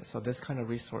proficient. So this kind of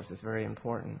resource is very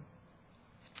important.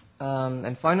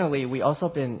 And finally, we also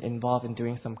been involved in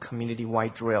doing some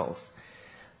community-wide drills.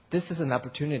 This is an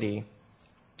opportunity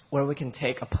where we can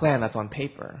take a plan that's on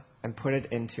paper and put it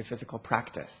into physical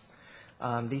practice.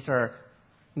 These are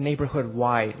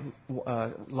neighborhood-wide,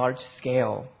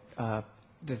 large-scale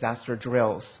disaster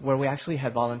drills where we actually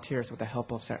had volunteers with the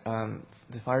help of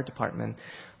the fire department,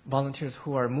 volunteers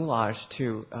who are moulaged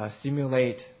to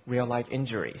simulate real-life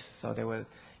injuries. So they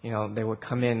would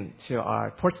come in to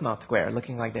our Portsmouth Square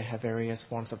looking like they have various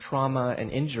forms of trauma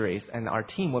and injuries, and our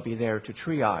team will be there to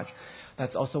triage.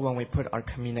 That's also when we put our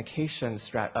communication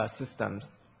systems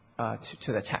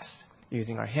to the test,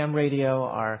 using our ham radio,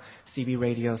 our CB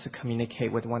radios to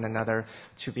communicate with one another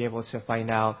to be able to find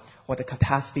out what the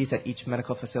capacities at each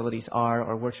medical facilities are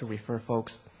or where to refer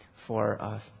folks for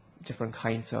different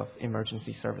kinds of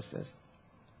emergency services.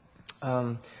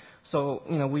 So,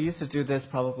 we used to do this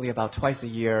probably about twice a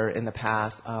year in the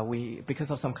past.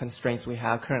 Because of some constraints we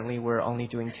have, currently we're only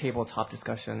doing tabletop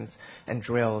discussions and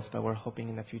drills, but we're hoping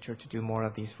in the future to do more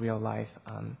of these real-life,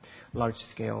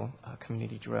 large-scale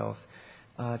community drills.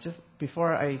 Just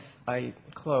before I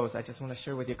close, I just want to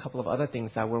share with you a couple of other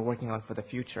things that we're working on for the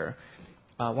future.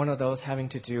 One of those having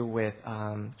to do with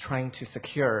trying to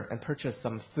secure and purchase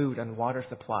some food and water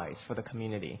supplies for the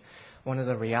community. One of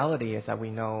the reality is that we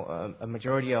know a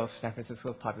majority of San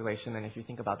Francisco's population, and if you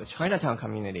think about the Chinatown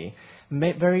community,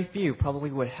 very few probably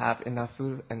would have enough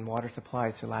food and water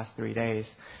supplies to last 3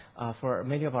 days. For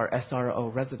many of our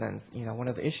SRO residents, one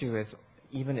of the issues is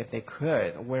even if they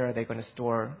could, where are they going to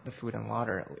store the food and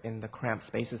water in the cramped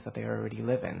spaces that they already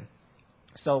live in?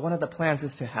 So one of the plans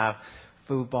is to have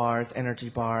food bars, energy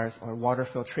bars, or water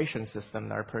filtration systems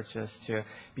that are purchased to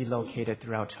be located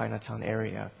throughout Chinatown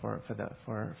area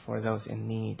for those in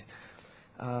need.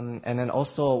 And then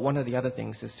also one of the other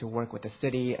things is to work with the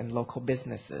city and local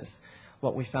businesses.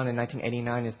 What we found in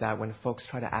 1989 is that when folks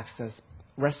try to access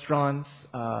restaurants,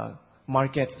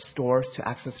 markets, stores to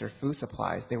access their food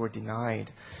supplies, they were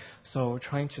denied. So we're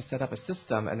trying to set up a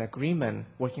system, an agreement,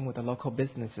 working with the local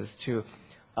businesses to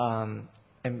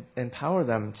empower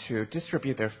them to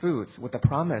distribute their foods with the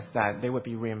promise that they would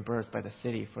be reimbursed by the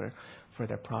city for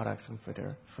their products and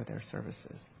for their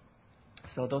services.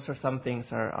 So those are some things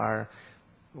that are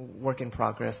work in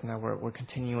progress, and that we're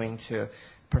continuing to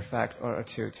perfect or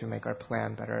to make our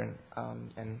plan better.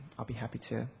 And I'll be happy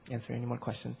to answer any more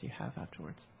questions you have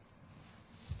afterwards.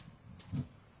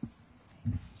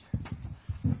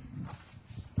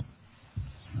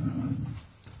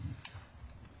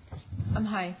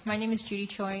 Hi, my name is Judy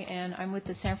Choi, and I'm with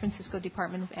the San Francisco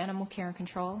Department of Animal Care and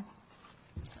Control.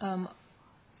 I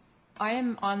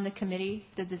am on the committee,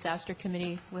 the disaster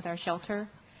committee with our shelter,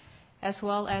 as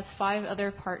well as 5 other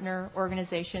partner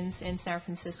organizations in San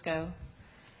Francisco.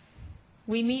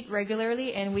 We meet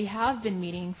regularly, and we have been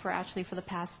meeting for the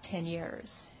past 10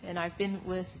 years, and I've been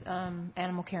with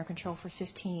Animal Care and Control for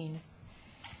 15.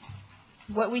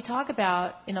 What we talk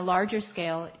about in a larger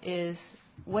scale is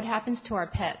what happens to our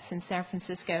pets in San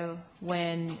Francisco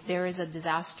when there is a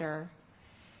disaster.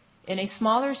 In a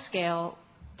smaller scale,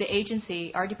 the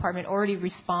agency, our department, already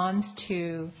responds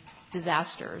to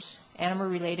disasters,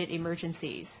 animal-related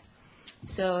emergencies.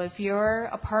 So if your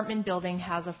apartment building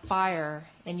has a fire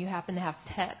and you happen to have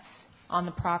pets on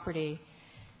the property,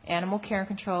 Animal Care and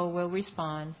Control will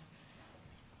respond,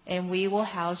 and we will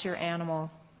house your animal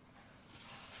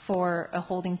for a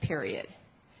holding period,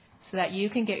 so that you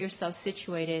can get yourself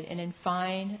situated and then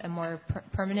find a more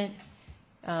permanent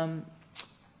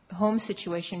home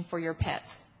situation for your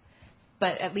pets.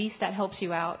 But at least that helps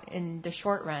you out in the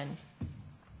short run.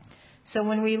 So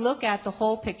when we look at the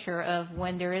whole picture of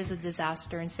when there is a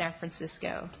disaster in San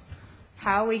Francisco,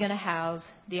 how are we going to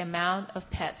house the amount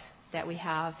of pets that we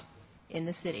have in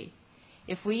the city?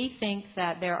 If we think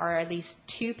that there are at least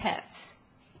 2 pets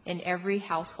in every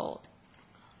household,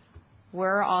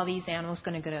 where are all these animals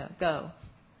going to go?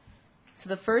 So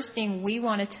the first thing we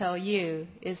want to tell you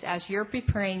is, as you're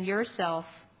preparing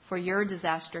yourself for your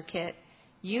disaster kit,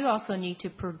 you also need to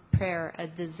prepare a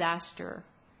disaster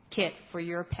kit for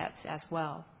your pets as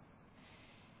well.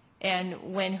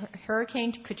 And when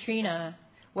Hurricane Katrina,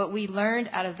 what we learned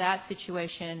out of that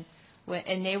situation,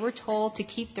 and they were told to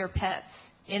keep their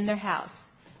pets in their house,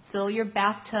 fill your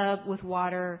bathtub with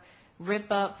water, rip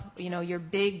up, your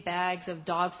big bags of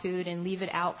dog food and leave it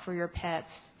out for your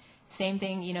pets. Same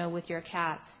thing, with your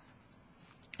cats.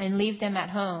 And leave them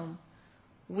at home.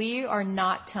 We are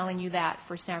not telling you that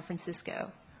for San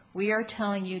Francisco. We are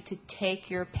telling you to take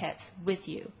your pets with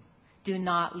you. Do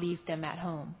not leave them at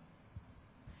home.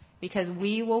 Because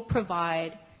we will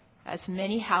provide as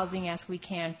many housing as we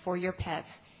can for your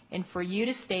pets. And for you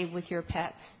to stay with your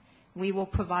pets, we will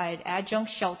provide adjunct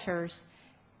shelters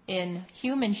in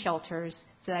human shelters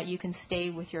so that you can stay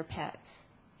with your pets.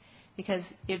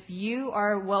 Because if you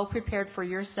are well prepared for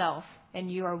yourself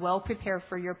and you are well prepared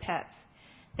for your pets,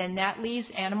 then that leaves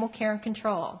Animal Care and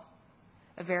Control,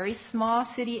 a very small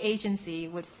city agency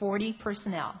with 40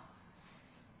 personnel,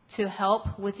 to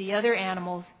help with the other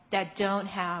animals that don't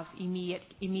have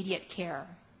immediate care.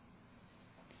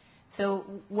 So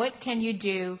what can you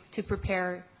do to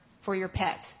prepare for your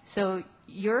pets? So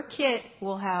your kit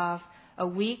will have a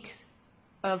week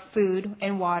of food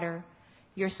and water,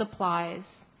 your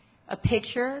supplies, a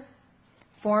picture,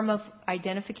 form of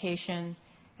identification,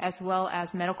 as well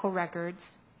as medical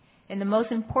records. And the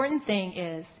most important thing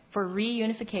is, for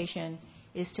reunification,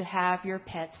 is to have your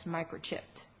pets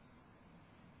microchipped.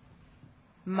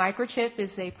 Microchip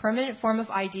is a permanent form of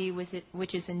ID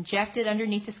which is injected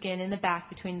underneath the skin in the back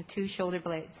between the 2 shoulder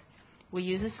blades. We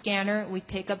use a scanner, we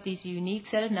pick up these unique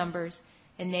set of numbers,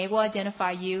 and they will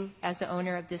identify you as the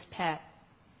owner of this pet.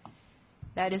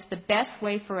 That is the best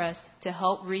way for us to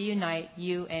help reunite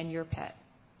you and your pet.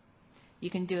 You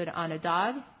can do it on a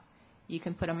dog. You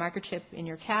can put a microchip in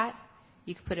your cat.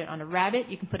 You can put it on a rabbit.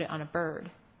 You can put it on a bird.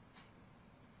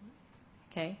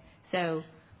 Okay? So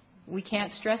we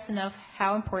can't stress enough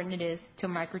how important it is to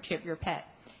microchip your pet.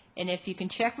 And if you can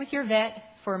check with your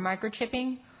vet for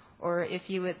microchipping, or if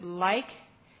you would like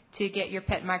to get your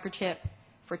pet microchip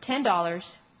for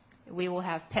 $10, we will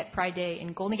have Pet Pride Day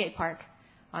in Golden Gate Park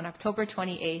on October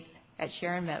 28th at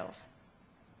Sharon Meadows.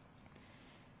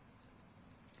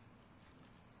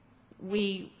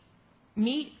 We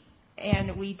meet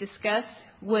and we discuss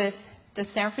with the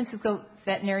San Francisco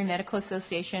Veterinary Medical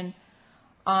Association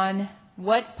on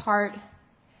what part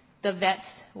the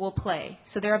vets will play.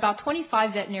 So there are about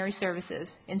 25 veterinary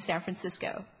services in San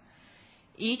Francisco.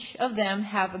 Each of them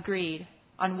have agreed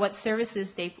on what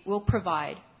services they will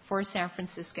provide for San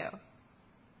Francisco.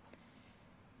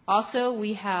 Also,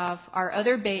 we have our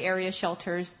other Bay Area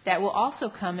shelters that will also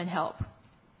come and help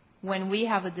when we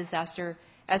have a disaster,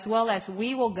 as well as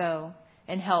we will go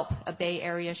and help a Bay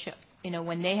Area,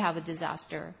 when they have a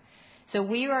disaster. So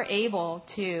we are able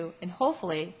to, and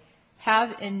hopefully,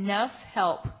 have enough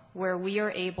help where we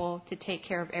are able to take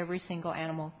care of every single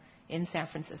animal in San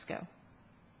Francisco.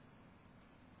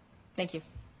 Thank you.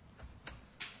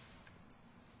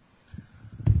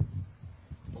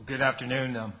 Well, good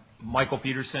afternoon. I'm Michael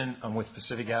Peterson. I'm with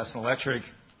Pacific Gas and Electric.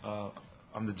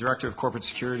 I'm the Director of Corporate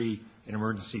Security and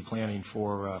Emergency Planning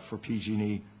for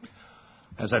PG&E.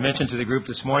 As I mentioned to the group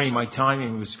this morning, my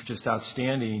timing was just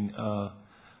outstanding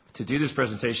to do this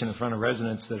presentation in front of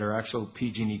residents that are actual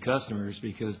PG&E customers,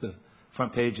 because the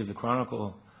front page of the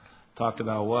Chronicle talked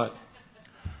about what?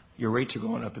 Your rates are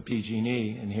going up at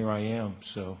PG&E, and here I am.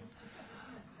 So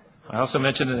I also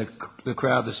mentioned to the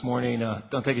crowd this morning,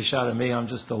 don't take a shot at me. I'm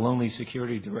just the lonely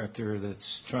security director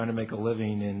that's trying to make a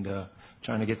living and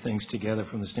trying to get things together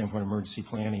from the standpoint of emergency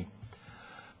planning.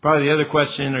 Probably the other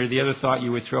question or the other thought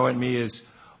you would throw at me is,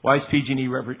 why is PG&E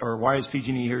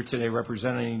here today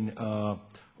representing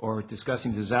or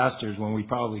discussing disasters when we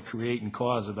probably create and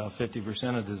cause about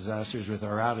 50% of disasters with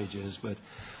our outages? But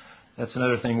that's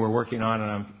another thing we're working on,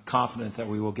 and I'm confident that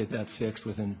we will get that fixed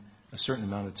within a certain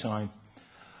amount of time.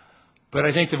 But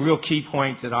I think the real key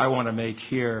point that I want to make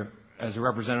here as a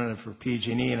representative for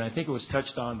PG&E, and I think it was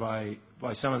touched on by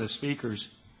some of the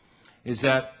speakers, is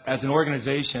that as an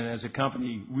organization, as a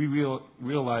company, we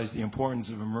realize the importance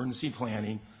of emergency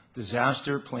planning,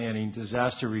 disaster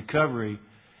recovery,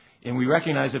 and we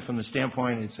recognize it from the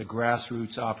standpoint it's a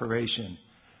grassroots operation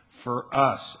for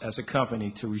us as a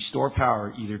company to restore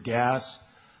power, either gas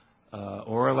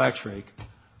or electric,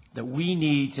 that we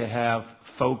need to have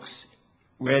folks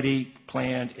ready,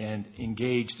 planned, and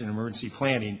engaged in emergency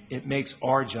planning. It makes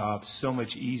our job so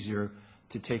much easier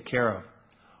to take care of.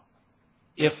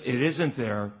 If it isn't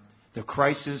there, the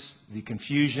crisis, the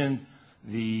confusion,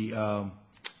 the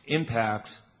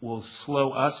impacts will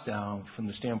slow us down from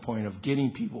the standpoint of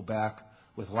getting people back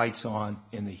with lights on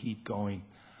and the heat going.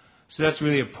 So that's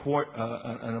really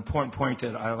an important point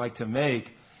that I like to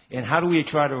make. And how do we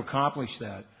try to accomplish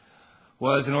that?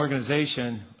 Well, as an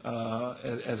organization,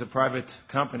 as a private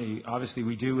company, obviously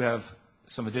we do have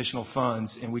some additional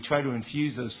funds, and we try to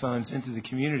infuse those funds into the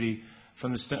community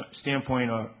from the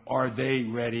standpoint of, are they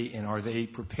ready and are they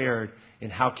prepared,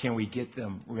 and how can we get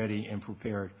them ready and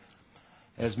prepared?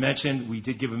 As mentioned, we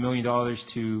did give $1 million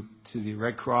to the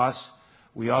Red Cross.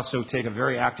 We also take a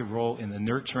very active role in the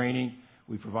NERT training.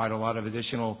 We provide a lot of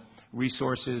additional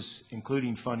resources,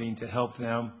 including funding, to help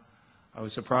them. I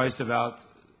was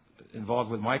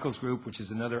involved with Michael's group, which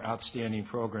is another outstanding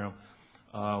program,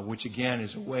 which again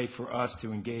is a way for us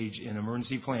to engage in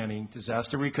emergency planning,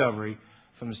 disaster recovery,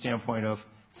 from the standpoint of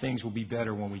things will be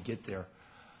better when we get there.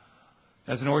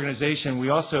 As an organization, we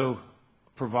also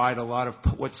provide a lot of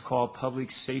what's called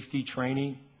public safety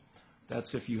training.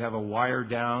 That's if you have a wire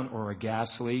down or a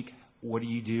gas leak, what do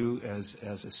you do as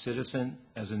a citizen,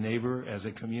 as a neighbor, as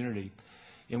a community?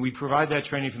 And we provide that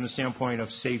training from the standpoint of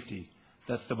safety.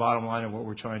 That's the bottom line of what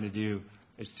we're trying to do,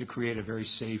 is to create a very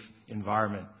safe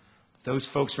environment. Those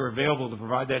folks are available to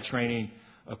provide that training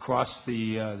across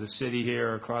the city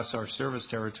here, across our service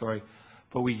territory.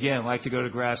 But we, again, like to go to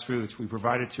grassroots. We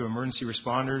provide it to emergency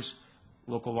responders,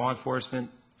 local law enforcement,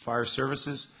 fire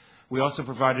services. We also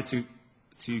provide it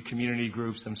to community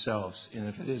groups themselves. And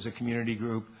if it is a community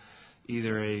group,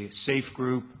 either a SAFE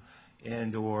group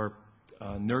and or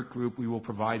a NERT group, we will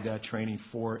provide that training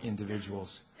for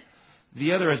individuals.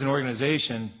 The other, as an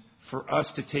organization, for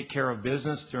us to take care of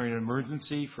business during an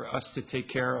emergency, for us to take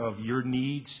care of your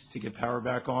needs to get power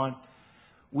back on,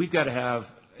 we've got to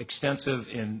have extensive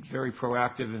and very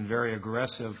proactive and very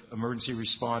aggressive emergency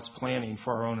response planning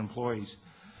for our own employees.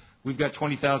 We've got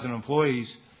 20,000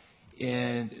 employees,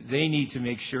 and they need to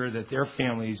make sure that their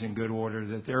family is in good order,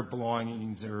 that their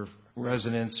belongings, their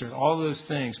residents, or all those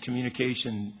things,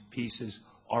 communication pieces,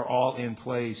 are all in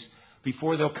place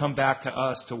before they'll come back to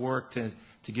us to work to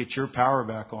get your power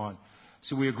back on.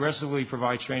 So we aggressively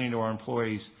provide training to our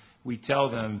employees. We tell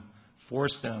them,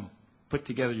 force them, put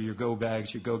together your go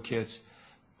bags, your go kits,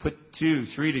 put 2,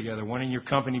 3 together, one in your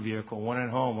company vehicle, one at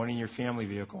home, one in your family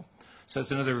vehicle. So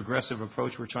that's another aggressive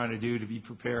approach we're trying to do to be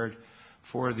prepared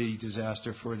for the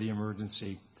disaster, for the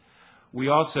emergency. We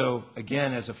also,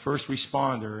 again, as a first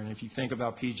responder, and if you think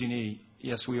about PG&E,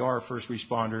 yes, we are a first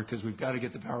responder because we've got to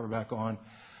get the power back on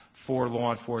for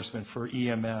law enforcement, for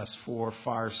EMS, for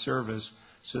fire service,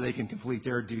 so they can complete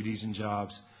their duties and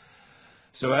jobs.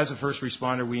 So as a first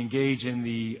responder, we engage in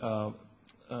the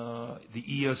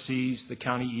EOCs, the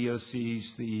county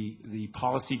EOCs, the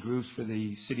policy groups for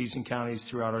the cities and counties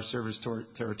throughout our service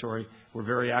territory. We're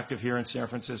very active here in San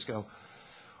Francisco,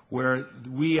 where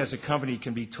we as a company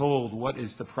can be told what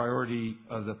is the priority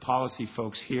of the policy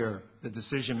folks here, the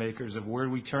decision makers, of where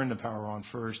do we turn the power on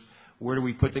first, where do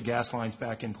we put the gas lines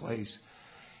back in place.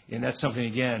 And that's something,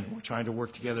 again, we're trying to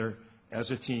work together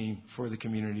as a team for the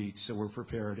community so we're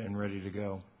prepared and ready to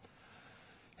go.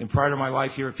 And prior to my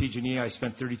life here at PG&E, I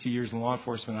spent 32 years in law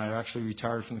enforcement. I actually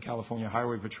retired from the California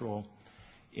Highway Patrol.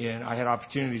 And I had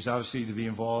opportunities, obviously, to be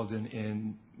involved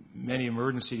in many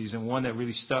emergencies. And one that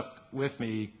really stuck with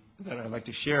me that I'd like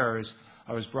to share is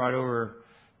I was brought over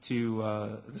to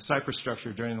the Cypress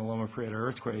structure during the Loma Prieta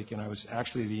earthquake, and I was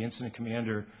actually the incident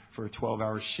commander for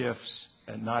 12-hour shifts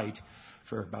at night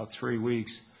for about 3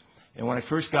 weeks. And when I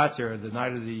first got there, the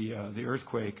night of the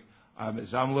earthquake,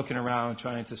 as I'm looking around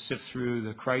trying to sift through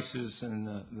the crisis and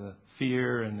the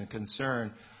fear and the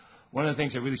concern, one of the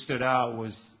things that really stood out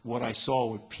was what I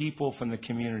saw with people from the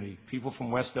community, people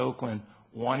from West Oakland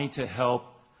wanting to help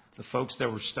the folks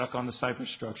that were stuck on the Cypress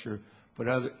structure, but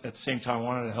at the same time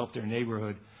wanted to help their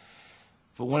neighborhood.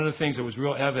 But one of the things that was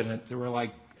real evident, they were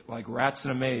like rats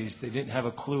in a maze. They didn't have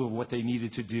a clue of what they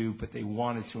needed to do, but they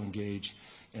wanted to engage.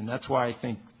 And that's why I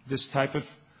think this type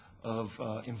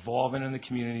of involvement in the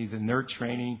community, the NERT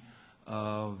training,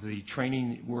 the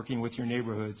training working with your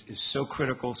neighborhoods is so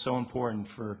critical, so important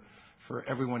for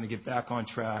everyone to get back on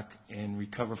track and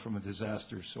recover from a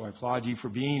disaster. So I applaud you for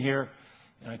being here,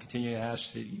 and I continue to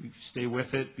ask that you stay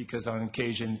with it, because on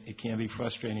occasion it can be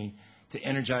frustrating to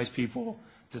energize people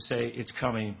to say it's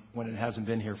coming when it hasn't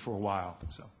been here for a while.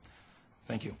 So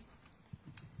thank you.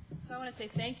 So I want to say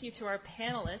thank you to our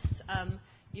panelists.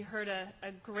 You heard a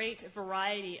great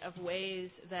variety of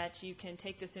ways that you can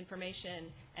take this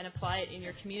information and apply it in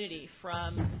your community,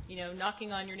 from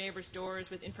knocking on your neighbors' doors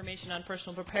with information on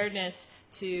personal preparedness,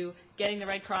 to getting the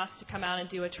Red Cross to come out and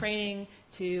do a training,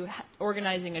 to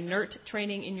organizing a NERT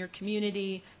training in your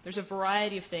community. There's a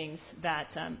variety of things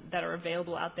that are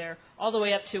available out there, all the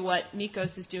way up to what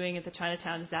Nikos is doing at the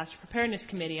Chinatown Disaster Preparedness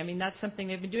Committee. I mean, that's something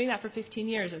they've been doing that for 15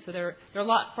 years, and so they're a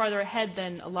lot farther ahead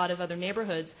than a lot of other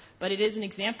neighborhoods, but it is an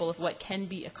example of what can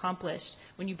be accomplished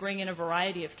when you bring in a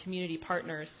variety of community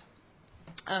partners.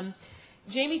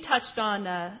 Jamie touched on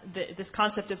this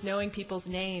concept of knowing people's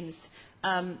names.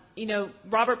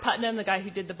 Robert Putnam, the guy who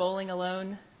did the Bowling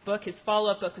Alone book, his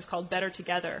follow-up book was called Better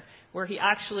Together, where he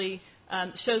actually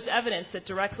shows evidence that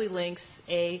directly links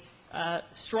a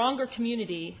stronger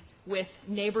community with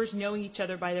neighbors knowing each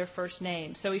other by their first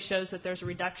name. So he shows that there's a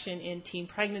reduction in teen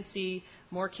pregnancy,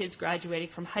 more kids graduating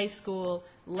from high school,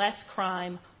 less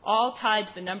crime, all tied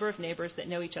to the number of neighbors that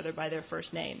know each other by their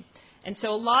first name. And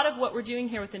so a lot of what we're doing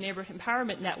here with the Neighborhood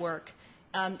Empowerment Network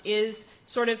is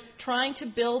sort of trying to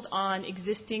build on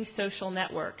existing social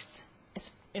networks.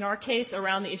 In our case,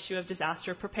 around the issue of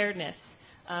disaster preparedness.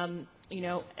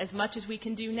 As much as we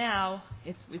can do now,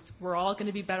 we're all going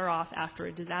to be better off after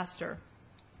a disaster.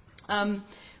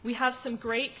 We have some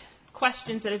great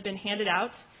questions that have been handed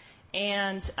out,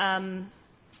 and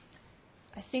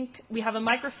I think we have a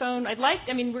microphone. We're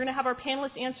going to have our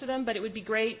panelists answer them, but it would be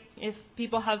great if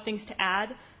people have things to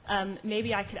add.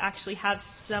 Maybe I could actually have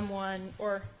someone,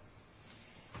 or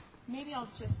maybe I'll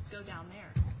just go down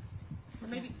there. Or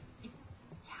maybe,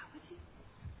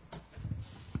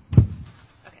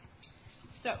 Okay.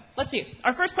 So, let's see.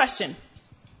 Our first question.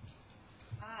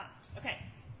 Okay.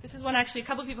 This is one, actually, a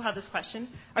couple of people have this question.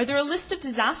 Are there a list of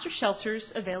disaster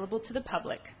shelters available to the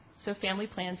public so family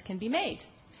plans can be made?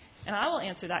 And I will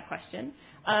answer that question.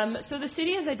 So the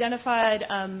city has identified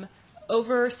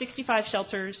over 65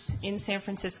 shelters in San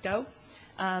Francisco.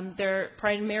 They're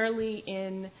primarily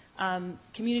in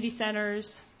community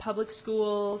centers, public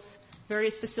schools,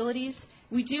 various facilities.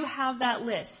 We do have that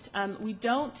list. We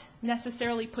don't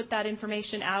necessarily put that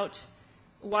information out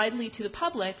widely to the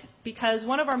public, because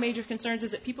one of our major concerns is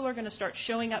that people are going to start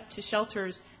showing up to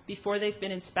shelters before they've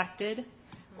been inspected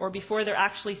or before they're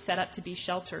actually set up to be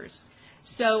shelters.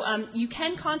 So you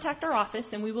can contact our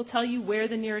office, and we will tell you where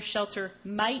the nearest shelter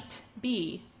might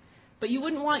be, but you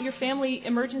wouldn't want your family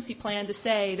emergency plan to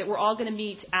say that we're all going to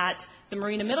meet at the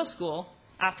Marina Middle School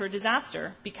after a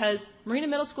disaster, because Marina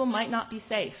Middle School might not be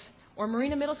safe. Or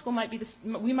Marina Middle School might be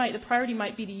the priority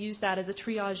might be to use that as a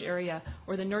triage area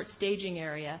or the NERT staging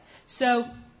area. So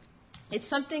it's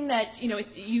something that,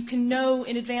 you can know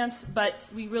in advance, but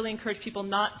we really encourage people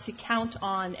not to count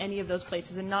on any of those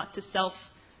places and not to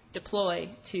self-deploy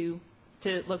to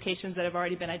locations that have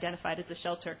already been identified as a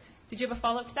shelter. Did you have a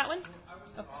follow-up to that one?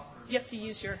 Oh, you have to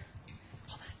use your...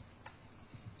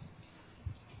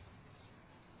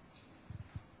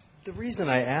 The reason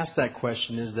I asked that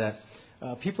question is that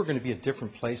people are going to be at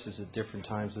different places at different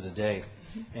times of the day.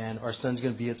 And our son's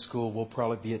going to be at school. We'll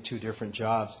probably be at 2 different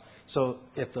jobs. So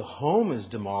if the home is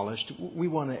demolished, we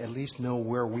want to at least know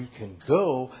where we can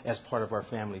go as part of our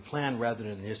family plan rather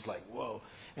than just like, whoa.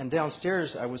 And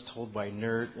downstairs, I was told by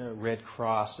Red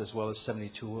Cross as well as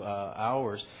 72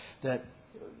 Hours that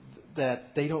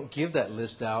they don't give that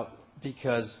list out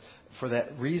because for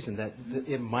that reason that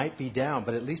it might be down,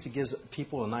 but at least it gives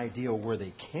people an idea of where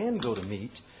they can go to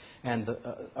meet. And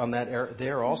on that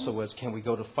there also was, can we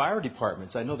go to fire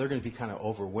departments? I know they're going to be kind of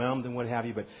overwhelmed and what have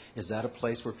you, but is that a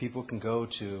place where people can go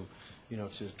to,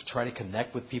 to try to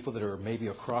connect with people that are maybe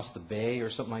across the bay or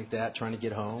something like that, trying to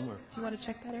get home? Or? Do you want to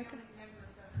check that, Erica?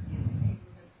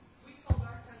 We told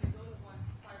our son to go to one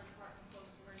fire department close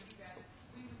to where he's at.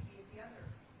 We would be at the other.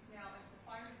 Now, if the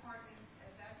fire departments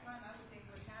at that time, I would think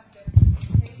would have better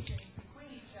communication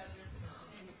between each other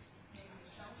and maybe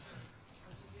a shelter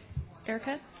or to get to one.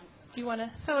 Erica, do you want to?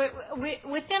 So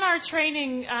within our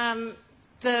training,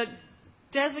 the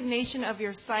designation of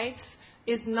your sites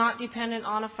is not dependent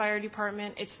on a fire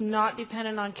department. It's not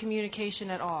dependent on communication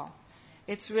at all.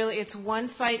 It's one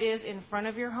site is in front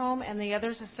of your home, and the other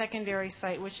is a secondary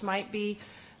site, which might be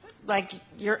like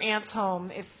your aunt's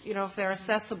home, if they're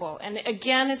accessible. And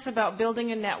again, it's about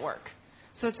building a network.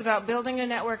 So it's about building a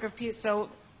network of people. So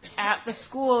at the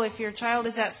school, if your child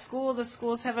is at school, the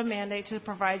schools have a mandate to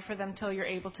provide for them till you're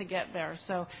able to get there.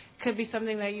 So it could be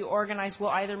something that you organize. We'll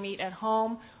either meet at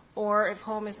home, or if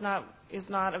home is not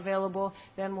available,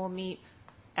 then we'll meet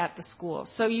at the school.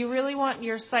 So you really want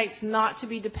your sites not to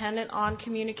be dependent on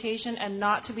communication and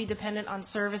not to be dependent on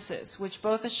services, which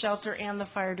both the shelter and the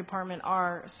fire department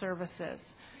are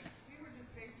services. We were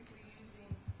just basically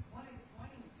wanting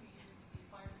to use the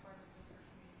fire department as our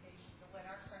communication to let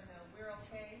our son know we're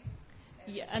okay.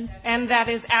 And that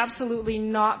is absolutely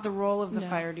not the role of the No.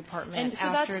 fire department And so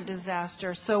after a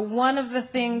disaster. So one of the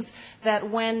things that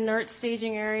when NERT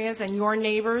staging areas and your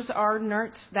neighbors are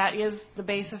NERTs, that is the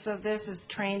basis of this, is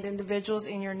trained individuals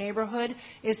in your neighborhood,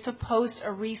 is to post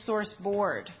a resource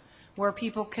board where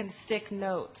people can stick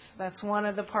notes. That's one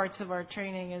of the parts of our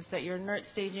training, is that your NERT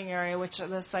staging area, which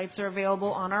the sites are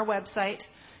available on our website.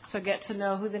 So get to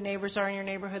know who the neighbors are in your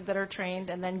neighborhood that are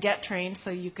trained, and then get trained so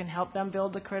you can help them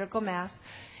build the critical mass.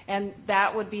 And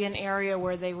that would be an area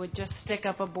where they would just stick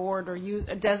up a board or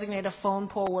designate a phone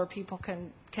pole where people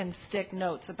can stick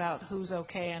notes about who's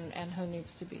okay and who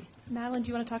needs to be. Madeline, do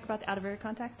you want to talk about the out-of-area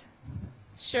contact?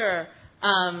 Sure.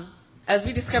 As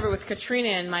we discovered with Katrina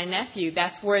and my nephew,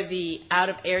 that's where the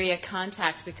out-of-area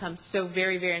contact becomes so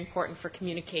very, very important for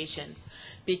communications,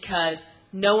 because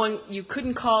you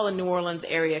couldn't call a New Orleans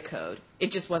area code.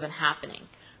 It just wasn't happening.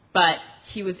 But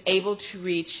he was able to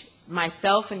reach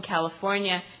myself in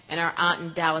California and our aunt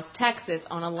in Dallas, Texas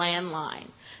on a landline.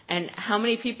 And how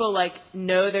many people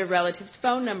know their relatives'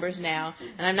 phone numbers now?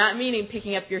 And I'm not meaning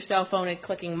picking up your cell phone and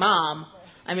clicking mom.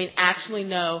 I mean actually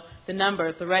know the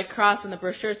numbers. The Red Cross and the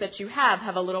brochures that you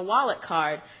have a little wallet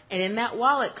card. And in that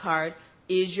wallet card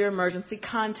is your emergency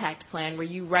contact plan, where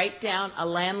you write down a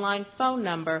landline phone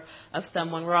number of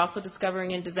someone. We're also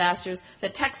discovering in disasters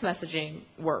that text messaging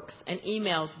works and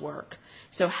emails work.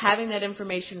 So having that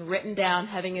information written down,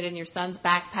 having it in your son's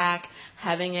backpack,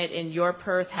 having it in your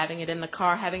purse, having it in the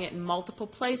car, having it in multiple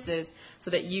places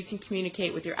so that you can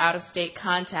communicate with your out-of-state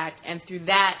contact, and through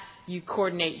that you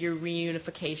coordinate your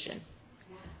reunification.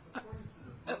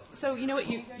 So you know what?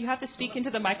 You have to speak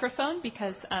into the microphone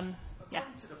because, yeah.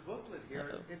 According to the booklet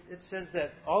here, it says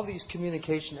that all these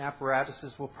communication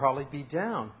apparatuses will probably be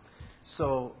down.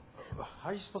 So how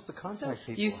are you supposed to contact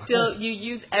people? You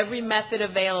use every method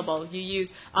available. You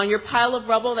use on your pile of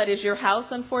rubble that is your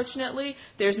house, unfortunately,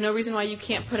 there's no reason why you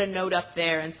can't put a note up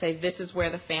there and say this is where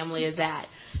the family is at.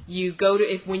 You go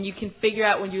to when you can figure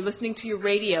out when you're listening to your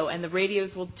radio, and the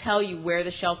radios will tell you where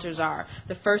the shelters are.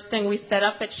 The first thing we set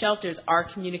up at shelters are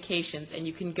communications, and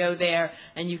you can go there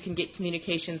and you can get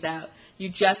communications out. You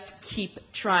just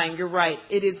keep trying. You're right.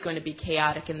 It is going to be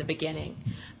chaotic in the beginning,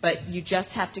 but you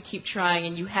just have to keep trying.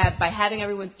 And by having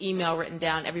everyone's email written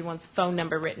down, everyone's phone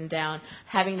number written down,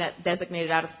 having that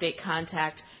designated out-of-state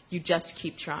contact, you just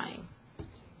keep trying.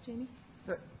 Jamie?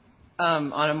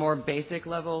 On a more basic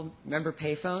level, remember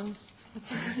payphones?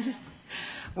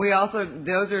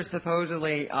 Those are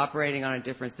supposedly operating on a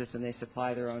different system. They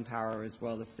supply their own power as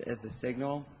well as a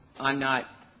signal. I'm not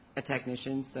a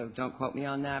technician, so don't quote me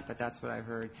on that, but that's what I've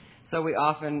heard. So we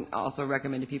often also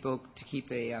recommend to people to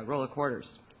keep a roll of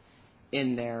quarters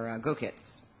in their Go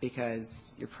Kits,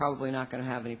 because you're probably not going to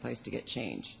have any place to get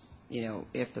change,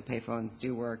 if the payphones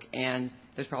do work. And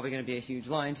there's probably going to be a huge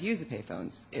line to use the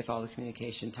payphones if all the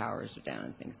communication towers are down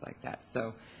and things like that.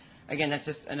 So, again, that's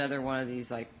just another one of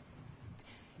these,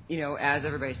 as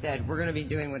everybody said, we're going to be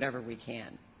doing whatever we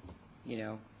can.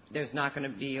 There's not going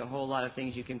to be a whole lot of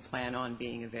things you can plan on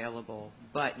being available,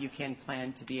 but you can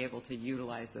plan to be able to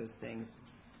utilize those things,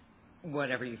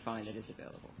 whatever you find that is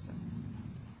available. So.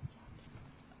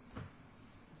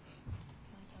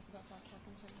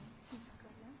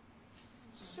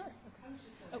 Sure.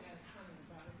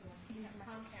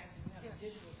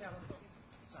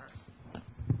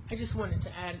 I just wanted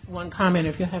to add one comment.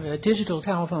 If you have a digital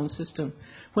telephone system,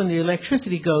 when the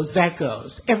electricity goes, that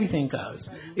goes. Everything goes.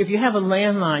 If you have a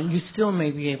landline, you still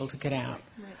may be able to get out.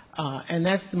 And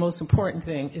that's the most important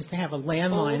thing, is to have a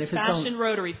landline. Old-fashioned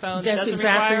rotary phone that that's doesn't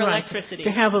exactly require right. electricity.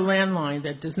 To have a landline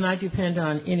that does not depend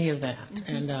on any of that.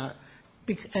 And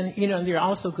they're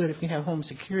also good if you have home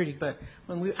security. But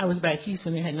when I was back east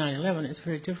when they had 9/11, it's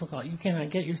very difficult. You cannot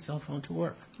get your cell phone to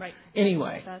work. Right.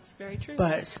 Anyway. That's very true.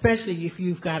 But especially if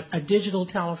you've got a digital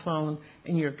telephone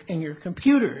and your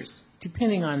computers,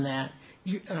 depending on that,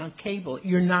 on cable,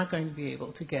 you're not going to be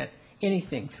able to get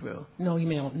anything through. No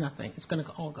email, nothing. It's going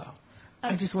to all go.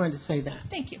 I just wanted to say that.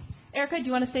 Thank you. Erica, do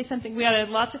you want to say something? We had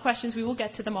lots of questions. We will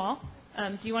get to them all.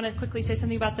 Do you want to quickly say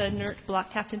something about the NERT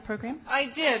Block Captain program? I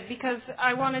did, because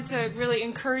I wanted to really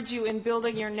encourage you in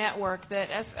building your network.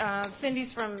 That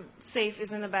Cindy's from SAFE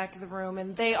is in the back of the room,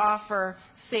 and they offer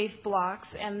SAFE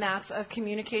blocks, and that's a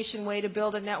communication way to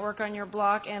build a network on your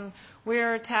block. And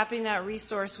we're tapping that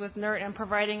resource with NERT and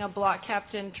providing a block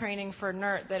captain training for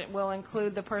NERT that will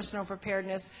include the personal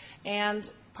preparedness and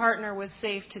partner with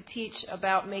SAFE to teach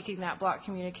about making that block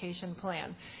communication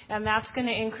plan. And that's going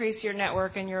to increase your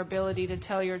network and your ability to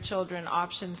tell your children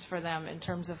options for them in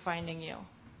terms of finding you.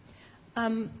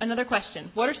 Another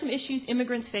question. What are some issues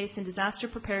immigrants face in disaster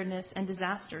preparedness and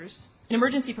disasters, in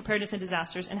emergency preparedness and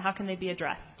disasters, and how can they be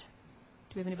addressed?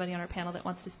 Do we have anybody on our panel that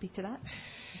wants to speak to that?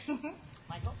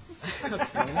 Michael?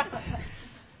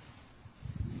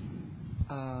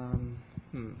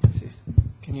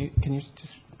 Can you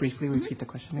just briefly repeat the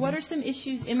question again? What are some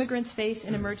issues immigrants face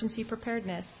in emergency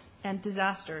preparedness and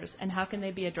disasters, and how can they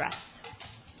be addressed?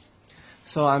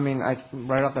 So,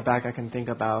 right off the back, I can think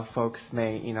about folks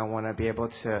may, want to be able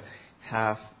to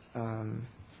have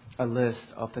a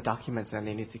list of the documents that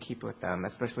they need to keep with them,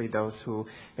 especially those who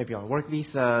may be on work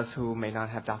visas, who may not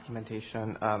have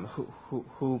documentation,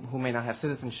 who may not have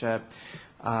citizenship,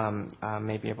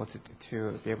 may be able to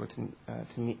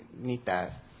meet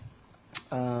that.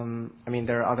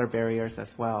 There are other barriers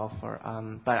as well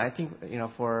but I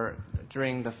think, for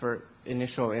during the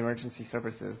initial emergency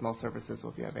services, most services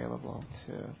will be available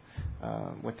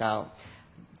without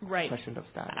question of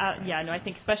status. I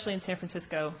think especially in San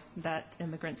Francisco, that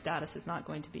immigrant status is not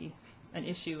going to be an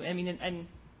issue. Right.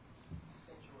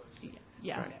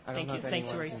 I don't know if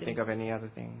anyone can think of any other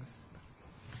things.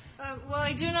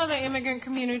 I do know the immigrant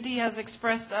community has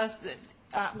expressed us that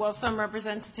some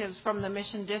representatives from the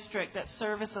Mission District that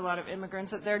service a lot of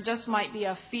immigrants, that there just might be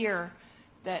a fear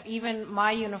that even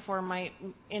my uniform might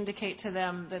indicate to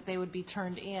them that they would be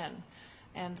turned in.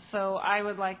 And so I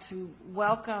would like to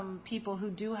welcome people who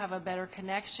do have a better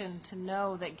connection to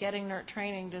know that getting NERT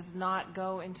training does not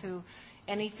go into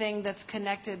anything that's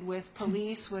connected with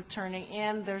police, with turning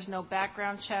in. There's no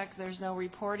background check. There's no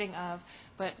reporting of.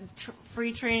 But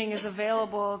free training is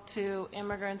available to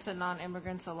immigrants and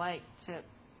non-immigrants alike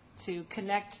to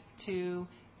connect to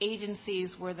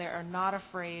agencies where they are not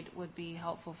afraid would be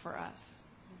helpful for us.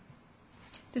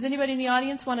 Does anybody in the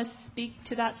audience want to speak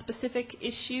to that specific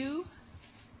issue?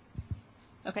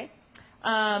 Okay.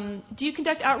 Do you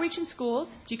conduct outreach in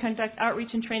schools? Do you conduct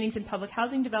outreach and trainings in public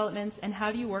housing developments? And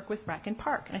how do you work with Rec and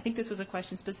Park? And I think this was a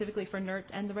question specifically for NERT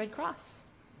and the Red Cross.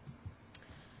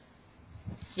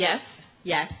 Yes,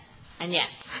 and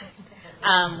yes.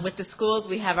 With the schools,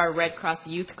 we have our Red Cross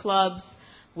youth clubs.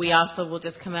 We also will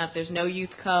just come out. There's no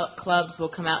youth clubs. We'll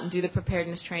come out and do the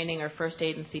preparedness training or first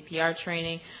aid and CPR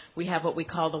training. We have what we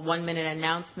call the 1-minute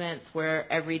announcements,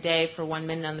 where every day for 1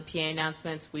 minute on the PA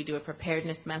announcements, we do a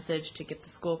preparedness message to get the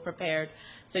school prepared.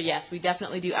 So, yes, we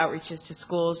definitely do outreaches to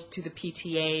schools, to the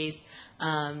PTAs,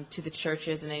 to the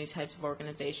churches and any types of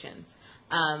organizations.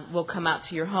 We'll come out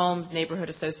to your homes, neighborhood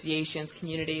associations,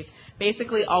 communities.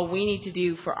 Basically, all we need to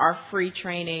do for our free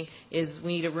training is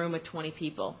we need a room with 20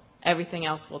 people. Everything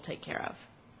else we'll take care of.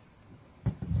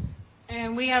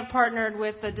 And we have partnered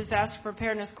with the Disaster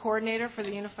Preparedness Coordinator for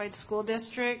the Unified School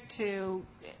District to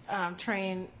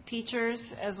train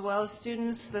teachers as well as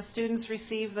students. The students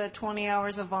receive the 20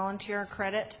 hours of volunteer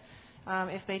credit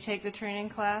if they take the training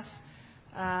class.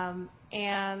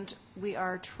 And we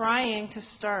are trying to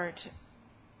start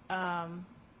a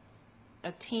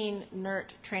teen NERT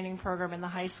training program in the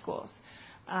high schools.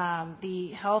 The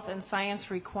health and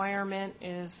science requirement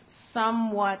is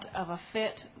somewhat of a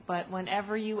fit, but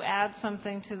whenever you add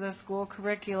something to the school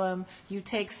curriculum, you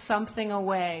take something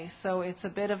away. So it's a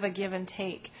bit of a give and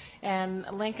take. And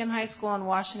Lincoln High School and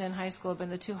Washington High School have been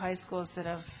the two high schools that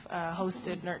have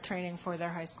hosted NERT training for their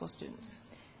high school students.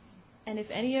 And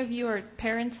if any of you are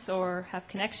parents or have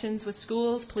connections with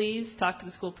schools, please talk to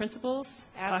the school principals,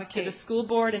 talk to the school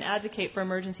board, and advocate for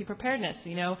emergency preparedness.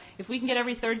 You know, if we can get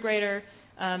every third grader,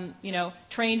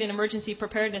 trained in emergency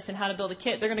preparedness and how to build a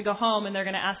kit, they're going to go home and they're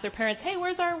going to ask their parents, hey,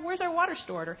 where's our water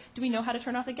stored? Or do we know how to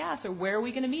turn off the gas? Or where are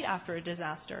we going to meet after a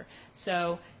disaster?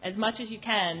 So as much as you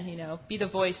can, be the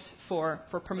voice for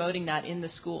promoting that in the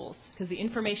schools. Because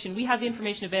we have the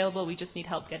information available, we just need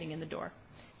help getting in the door.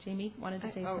 Jamie wanted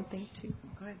to say something too.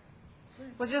 Go ahead.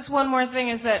 Well, just one more thing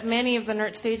is that many of the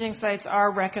NERT staging sites are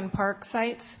Rec and Park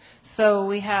sites, so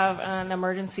we have an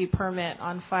emergency permit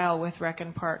on file with Rec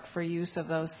and Park for use of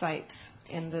those sites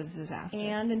in the disaster.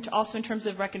 And also in terms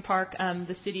of Rec and Park,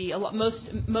 the city,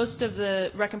 most of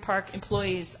the Rec and Park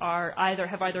employees have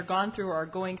either gone through or are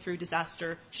going through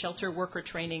disaster shelter worker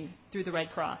training through the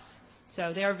Red Cross.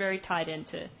 So they are very tied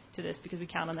into this because we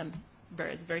count on them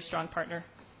as a very strong partner.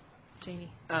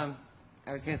 Jamie.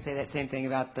 I was going to say that same thing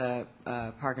about the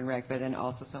Park and Rec, but then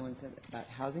also someone said about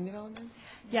housing developments?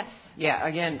 Yes. Yeah,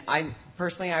 again, I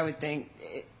would think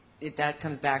that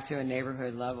comes back to a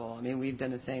neighborhood level. I mean, we've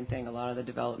done the same thing. A lot of the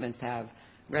developments have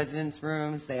residence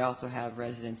rooms. They also have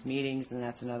residence meetings, and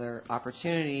that's another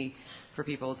opportunity for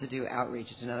people to do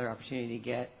outreach. It's another opportunity to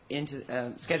get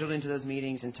scheduled into those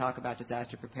meetings and talk about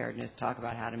disaster preparedness, talk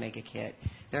about how to make a kit.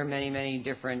 There are many, many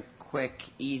different quick,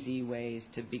 easy ways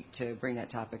to bring that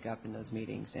topic up in those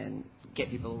meetings and get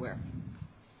people aware.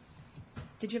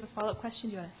 Did you have a follow-up question?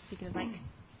 Do you want to speak in the mic?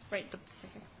 Right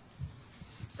here.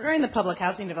 Regarding the public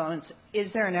housing developments,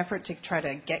 is there an effort to try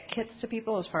to get kits to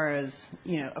people as far as,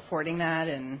 affording that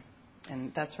and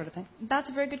that sort of thing? That's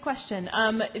a very good question.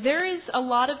 There is a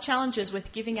lot of challenges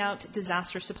with giving out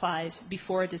disaster supplies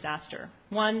before a disaster.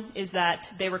 One is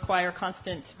that they require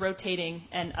constant rotating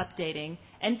and updating.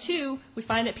 And two, we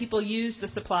find that people use the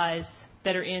supplies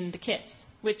that are in the kits,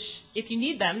 which if you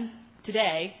need them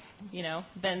today,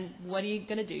 then what are you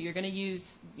going to do? You're going to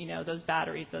use, those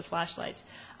batteries, those flashlights.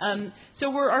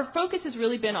 So our focus has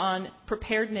really been on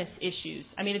preparedness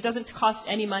issues. I mean, it doesn't cost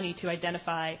any money to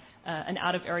identify an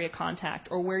out-of-area contact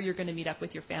or where you're going to meet up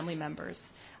with your family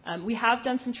members. We have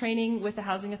done some training with the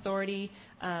Housing Authority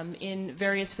in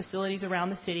various facilities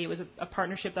around the city. It was a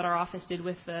partnership that our office did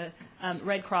with the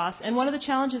Red Cross. And one of the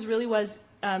challenges really was,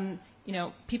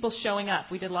 people showing up.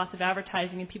 We did lots of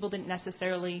advertising, and people didn't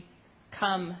necessarily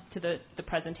come to the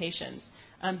presentations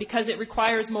because it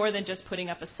requires more than just putting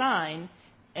up a sign,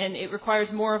 and it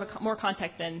requires more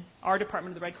contact than our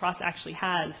department of the Red Cross actually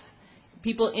has.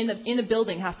 People in the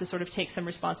building have to sort of take some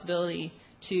responsibility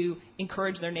to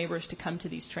encourage their neighbors to come to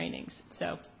these trainings.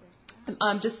 So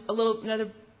just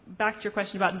another back to your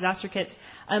question about disaster kits.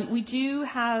 We do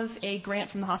have a grant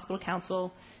from the Hospital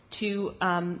Council to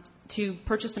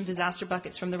purchase some disaster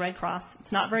buckets from the Red Cross.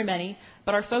 It's not very many,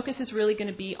 but our focus is really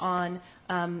going to be on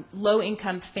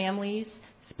low-income families,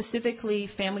 specifically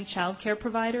family child care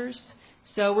providers.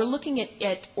 So we're looking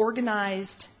at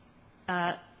organized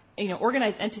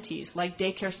entities like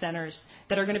daycare centers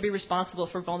that are going to be responsible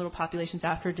for vulnerable populations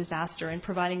after a disaster and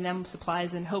providing them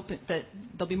supplies and hope that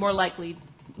they'll be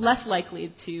less likely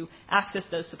to access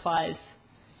those supplies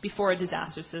before a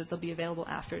disaster so that they'll be available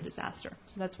after a disaster.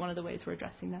 So that's one of the ways we're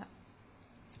addressing that.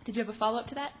 Did you have a follow-up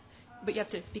to that? But you have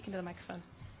to speak into the microphone.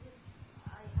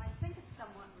 I think it's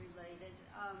somewhat related.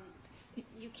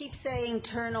 You keep saying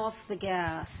turn off the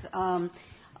gas.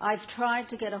 I've tried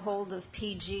to get a hold of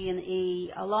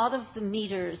PG&E. A lot of the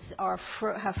meters have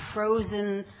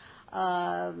frozen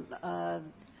nuts,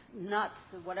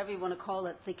 or whatever you want to call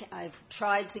it. I've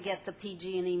tried to get the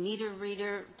PG&E meter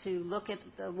reader to look at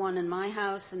the one in my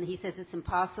house, and he says it's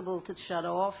impossible to shut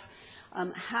off.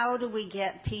 How do we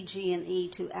get PG&E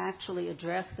to actually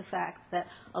address the fact that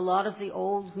a lot of the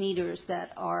old meters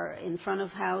that are in front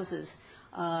of houses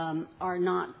are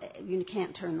not, you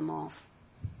can't turn them off?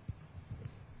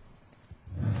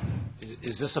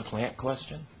 Is this a plant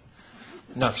question?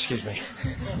 No, excuse me.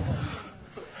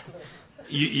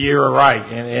 You're right,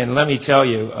 and let me tell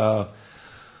you,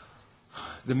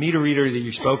 the meter reader that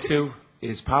you spoke to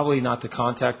is probably not the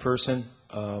contact person.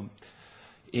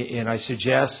 And I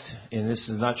suggest, and this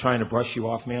is not trying to brush you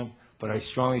off, ma'am, but I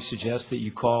strongly suggest that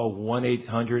you call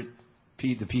 1-800,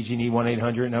 the PG&E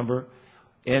 1-800 number,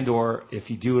 and or if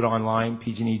you do it online,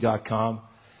 pgne.com,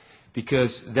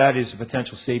 because that is a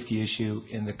potential safety issue,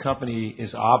 and the company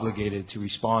is obligated to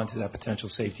respond to that potential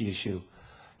safety issue.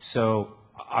 So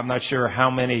I'm not sure how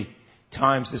many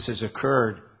times this has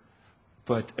occurred,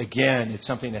 but again, it's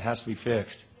something that has to be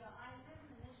fixed. Yeah, I live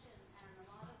in the Mission, and a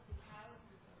lot of the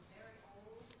houses are very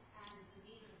old, and the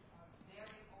meters are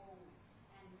very old,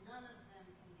 and none of them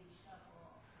can be shut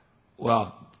off.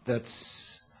 Well,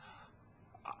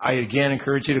 I again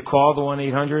encourage you to call the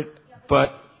 1-800,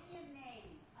 but Give me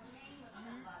a name of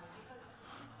somebody,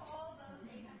 because all those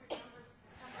 800 numbers.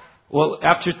 well,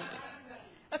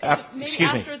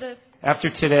 Maybe after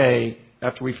today,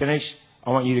 after we finish, I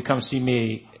want you to come see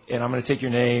me, and I'm going to take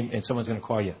your name, and someone's going to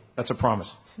call you. That's a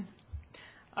promise.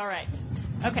 All right.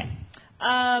 Okay.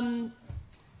 How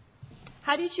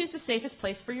do you choose the safest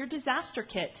place for your disaster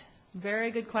kit?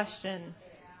 Very good question.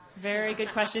 Very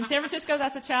good question. In San Francisco,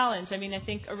 that's a challenge. I mean, I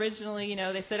think originally,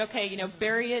 they said, okay,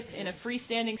 bury it in a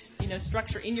freestanding,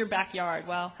 structure in your backyard.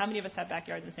 Well, how many of us have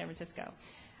backyards in San Francisco?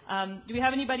 Do we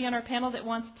have anybody on our panel that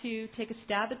wants to take a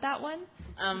stab at that one?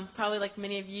 Probably like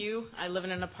many of you, I live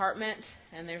in an apartment,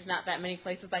 and there's not that many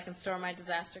places I can store my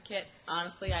disaster kit.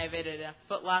 Honestly, I have it in a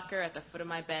Foot Locker at the foot of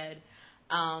my bed.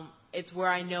 It's where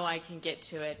I know I can get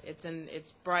to it.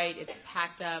 It's bright, it's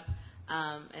packed up,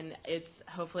 and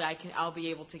hopefully I'll be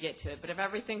able to get to it. But if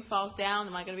everything falls down,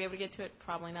 am I going to be able to get to it?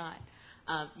 Probably not.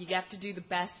 You have to do the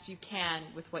best you can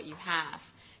with what you have.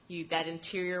 That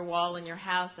interior wall in your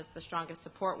house, that's the strongest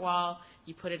support wall.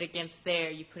 You put it against there.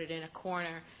 You put it in a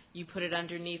corner. You put it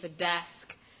underneath a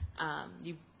desk.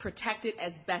 You protect it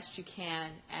as best you can,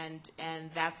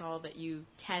 and that's all that you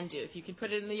can do. If you can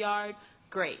put it in the yard,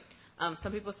 great.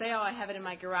 Some people say, I have it in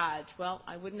my garage. Well,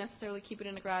 I wouldn't necessarily keep it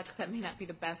in the garage because that may not be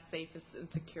the best, safest, and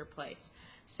secure place.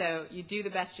 So you do the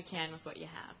best you can with what you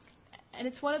have. And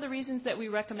it's one of the reasons that we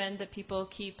recommend that people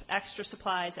keep extra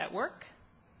supplies at work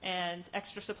and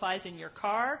extra supplies in your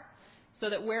car, so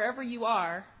that wherever you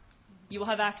are, you will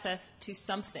have access to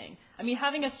something. I mean,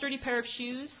 having a sturdy pair of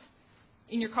shoes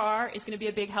in your car is going to be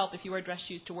a big help if you wear dress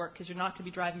shoes to work, because you're not going to be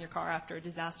driving your car after a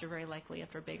disaster, very likely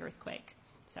after a big earthquake.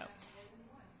 So,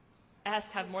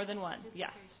 have more than one,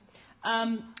 yes.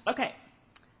 Okay,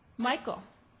 Michael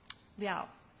Liao.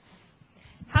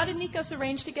 How did Nikos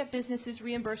arrange to get businesses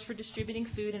reimbursed for distributing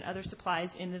food and other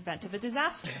supplies in the event of a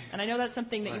disaster? And I know that's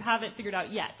something that you haven't figured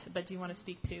out yet, but do you want to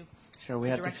speak to? Sure, we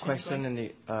had this question in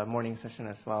the morning session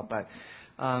as well. But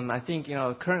I think,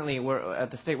 currently we're at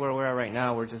the state where we're at right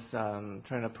now, we're just trying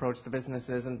to approach the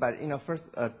businesses. But first,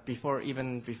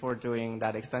 before doing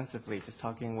that extensively, just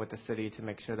talking with the city to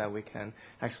make sure that we can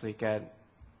actually get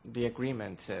the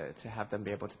agreement to have them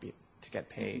be able to get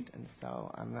paid. And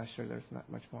so I'm not sure there's not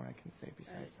much more I can say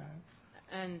besides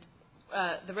that. And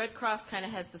the Red Cross kind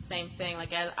of has the same thing.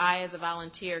 Like I, as a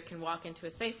volunteer, can walk into a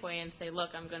Safeway and say,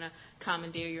 look, I'm going to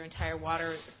commandeer your entire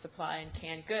water supply and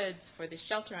canned goods for this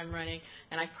shelter I'm running,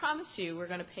 and I promise you we're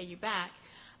going to pay you back.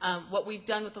 What we've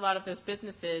done with a lot of those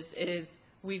businesses is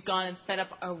we've gone and set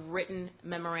up a written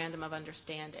memorandum of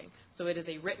understanding. So it is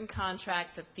a written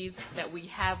contract that we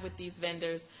have with these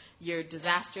vendors. Your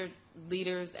disaster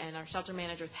leaders and our shelter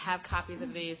managers have copies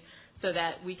of these, so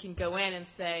that we can go in and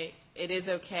say, it is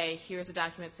okay, here's a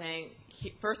document saying,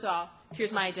 first off,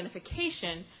 here's my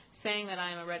identification saying that I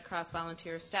am a Red Cross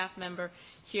volunteer staff member,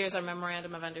 here's our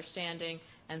memorandum of understanding,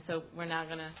 and so we're not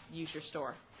going to use your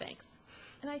store. Thanks.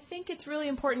 And I think it's really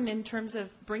important in terms of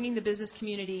bringing the business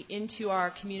community into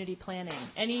our community planning.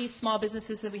 Any small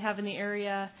businesses that we have in the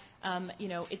area,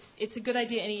 it's a good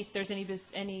idea. If there's any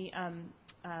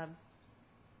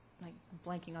like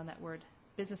blanking on that word,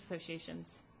 business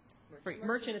associations,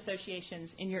 merchant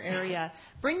associations in your area,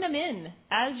 bring them in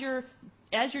as you're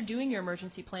doing your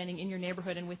emergency planning in your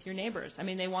neighborhood and with your neighbors. I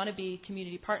mean, they want to be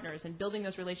community partners, and building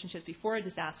those relationships before a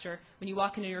disaster. When you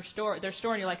walk into their store,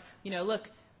 and you're like, look,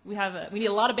 we need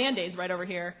a lot of Band-Aids right over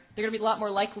here. They're going to be a lot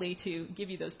more likely to give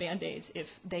you those Band-Aids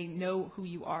if they know who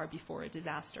you are before a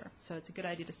disaster. So it's a good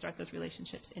idea to start those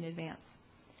relationships in advance.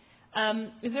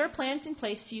 Is there a plan in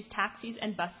place to use taxis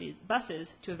and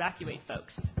buses to evacuate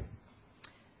folks?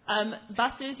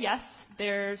 Buses, yes.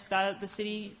 There's the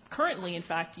city currently, in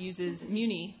fact, uses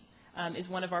Muni is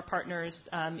one of our partners,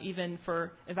 even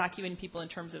for evacuating people in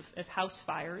terms of house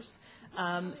fires.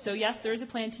 So yes, there is a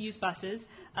plan to use buses.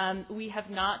 We have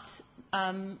not.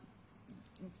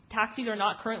 Taxis are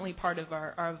not currently part of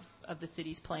the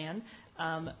city's plan,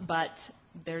 but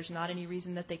there's not any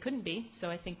reason that they couldn't be. So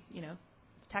I think, the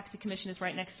taxi commission is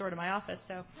right next door to my office,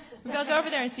 so we'll go over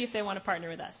there and see if they want to partner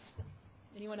with us.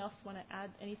 Anyone else want to add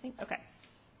anything? Okay.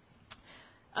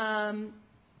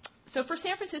 So for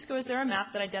San Francisco, is there a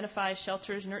map that identifies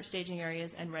shelters, NERT staging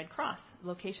areas, and Red Cross,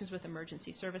 locations with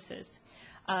emergency services?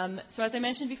 So as I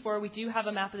mentioned before, we do have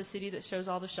a map of the city that shows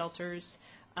all the shelters.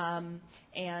 And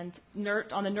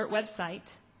NERT, on the NERT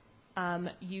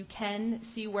website, you can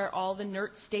see where all the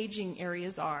NERT staging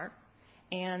areas are.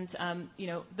 And,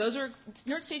 those are,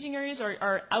 NERT staging areas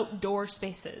are outdoor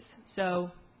spaces.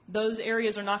 So those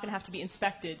areas are not going to have to be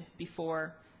inspected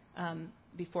before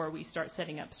we start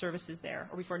setting up services there,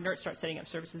 or before NERT starts setting up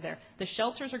services there. The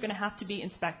shelters are going to have to be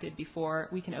inspected before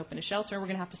we can open a shelter. We're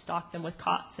going to have to stock them with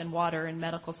cots and water and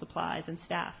medical supplies and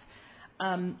staff.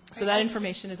 So that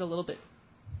information is a little bit.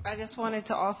 I just wanted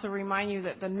to also remind you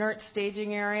that the NERT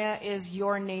staging area is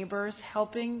your neighbors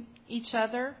helping each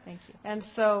other. Thank you. And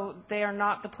so they are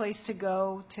not the place to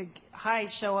go to,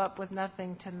 show up with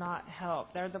nothing to not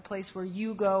help. They're the place where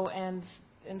you go and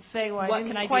say, well, I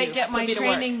didn't quite get my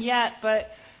training yet,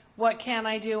 but what can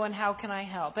I do and how can I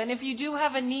help? And if you do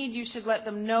have a need, you should let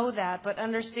them know that, but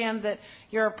understand that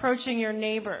you're approaching your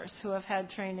neighbors who have had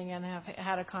training and have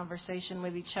had a conversation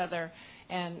with each other,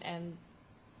 and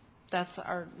that's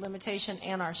our limitation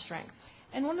and our strength.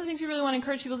 And one of the things we really want to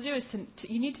encourage people to do is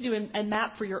you need to do a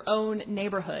map for your own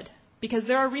neighborhood, because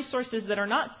there are resources that are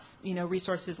not,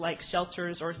 resources like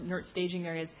shelters or NERT staging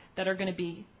areas that are going to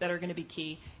be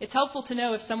key. It's helpful to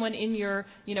know if someone in your,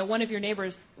 one of your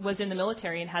neighbors was in the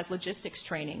military and has logistics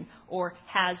training, or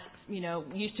has,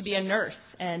 used to be a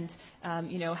nurse and,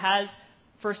 has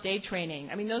first aid training.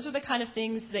 I mean, those are the kind of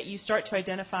things that you start to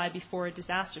identify before a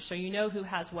disaster, so you know who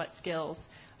has what skills,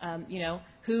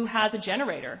 who has a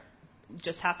generator.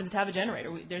 Just happens to have a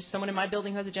generator. There's someone in my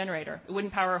building who has a generator. It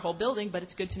wouldn't power a whole building, but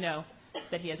it's good to know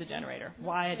that he has a generator.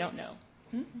 Why, I don't know.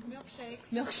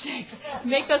 Milkshakes.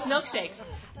 Make those milkshakes.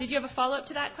 Did you have a follow-up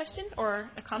to that question or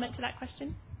a comment to that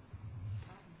question?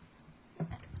 I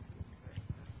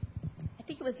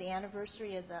think it was the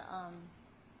anniversary of the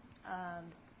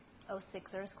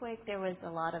 06 earthquake. There was a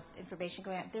lot of information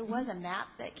going out. There was a map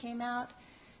that came out,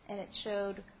 and it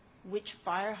showed which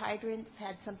fire hydrants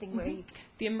had something where you...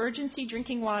 The emergency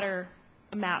drinking water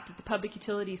map that the Public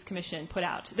Utilities Commission put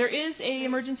out. There is a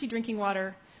emergency drinking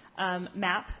water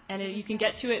map, and you can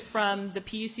get to it from the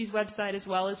PUC's website as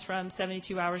well as from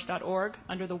 72hours.org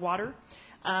under the water.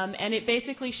 And it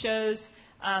basically shows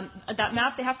that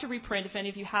map. They have to reprint if any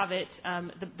of you have it.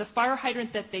 The fire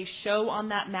hydrant that they show on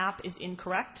that map is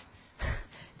incorrect.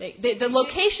 The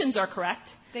locations are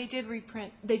correct. They did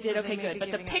reprint. They did, okay, good.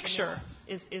 But the picture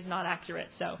is not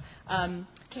accurate. So, can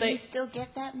you still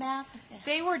get that map?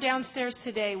 They were downstairs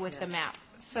today with the map.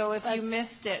 So if you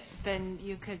missed it, then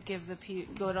you could go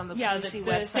on the PUC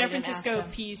website. The San Francisco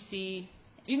PUC.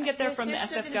 You can get there from the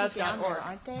sfgov.org.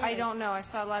 Aren't they? I don't know. I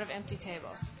saw a lot of empty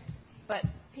tables. But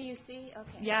PUC?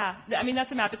 Okay. Yeah. I mean,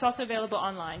 that's a map. It's also available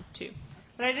online, too.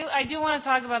 But I do want to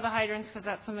talk about the hydrants because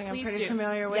that's something I'm pretty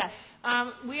familiar with.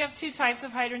 Yes. We have two types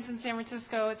of hydrants in San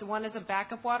Francisco. One is a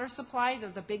backup water supply. They're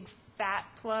the big fat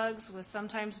plugs with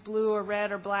sometimes blue or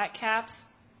red or black caps.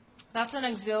 That's an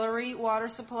auxiliary water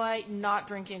supply, not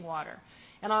drinking water.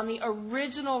 And on the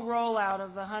original rollout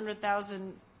of the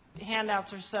 100,000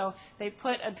 handouts or so, they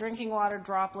put a drinking water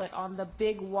droplet on the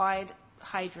big wide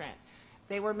hydrant.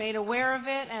 They were made aware of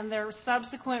it, and their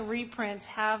subsequent reprints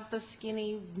have the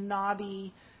skinny,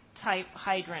 knobby type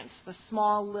hydrants, the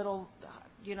small little,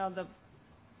 the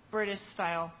British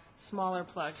style smaller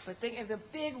plugs. But think of the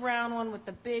big round one with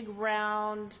the big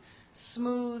round,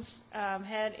 smooth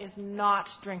head is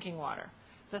not drinking water.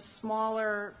 The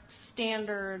smaller,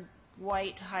 standard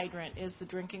white hydrant is the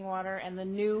drinking water, and the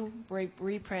new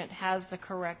reprint has the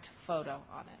correct photo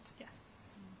on it. Yes.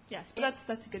 Yes, but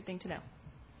that's a good thing to know.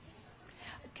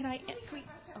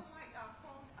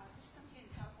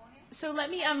 So let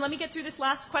me get through this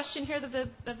last question here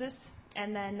of this,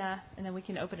 and then we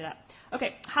can open it up.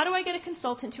 Okay, how do I get a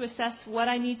consultant to assess what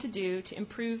I need to do to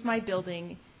improve my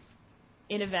building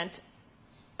in event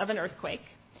of an earthquake,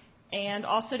 and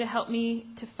also to help me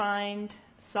to find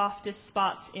softest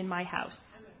spots in my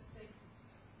house?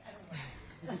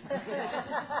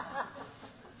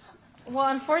 Well,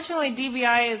 unfortunately,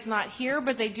 DBI is not here,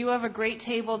 but they do have a great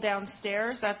table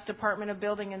downstairs. That's Department of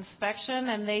Building Inspection,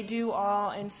 and they do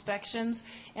all inspections.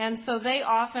 And so they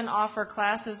often offer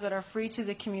classes that are free to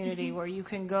the community where you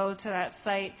can go to that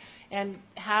site and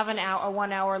have a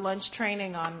 1-hour lunch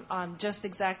training on just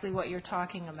exactly what you're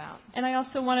talking about. And I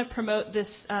also want to promote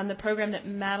this, the program that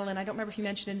Madeline, I don't remember if you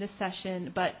mentioned in this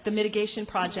session, but the Mitigation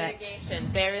Project.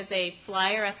 There is a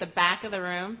flyer at the back of the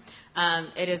room.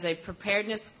 It is a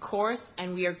preparedness course,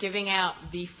 and we are giving out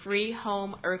the free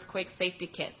home earthquake safety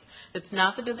kits. It's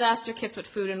not the disaster kits with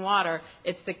food and water.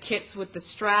 It's the kits with the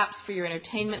straps for your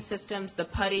entertainment systems, the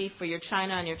putty for your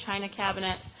china on your china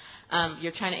cabinets,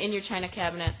 your china in your china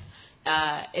cabinets.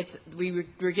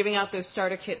 We're giving out those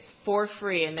starter kits for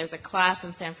free, and there's a class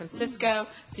in San Francisco,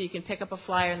 so you can pick up a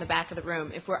flyer in the back of the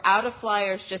room. If we're out of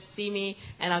flyers, just see me,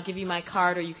 and I'll give you my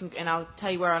card, and I'll tell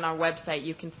you where on our website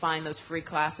you can find those free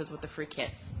classes with the free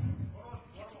kits.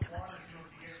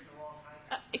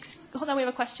 Hold on, we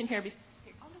have a question here.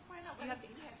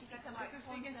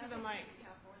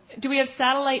 Do we have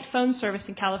satellite phone service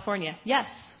in California?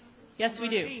 Yes. Yes, we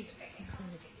do.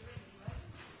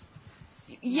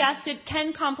 Yes, it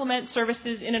can complement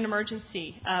services in an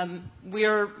emergency. We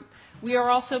are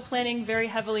also planning very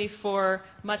heavily for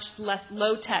much less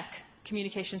low-tech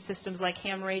communication systems like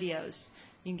ham radios.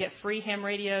 You can get free ham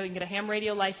radio. You can get a ham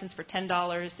radio license for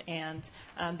 $10 and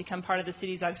become part of the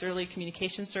city's auxiliary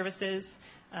communication services.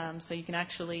 So you can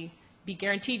actually be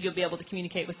guaranteed you'll be able to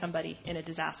communicate with somebody in a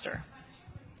disaster.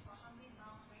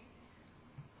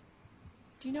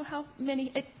 Do you know how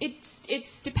many? It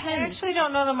depends. I actually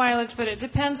don't know the mileage, but it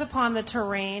depends upon the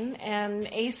terrain. And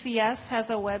ACS has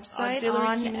a website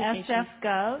on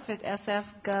SF.gov at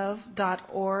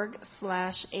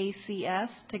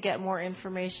sfgov.org/ACS to get more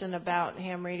information about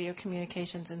ham radio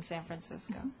communications in San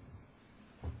Francisco.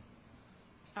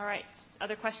 All right.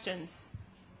 Other questions?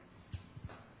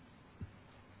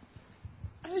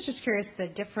 I was just curious the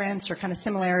difference or kind of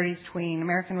similarities between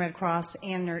American Red Cross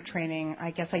and NERT training.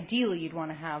 I guess ideally you'd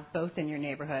want to have both in your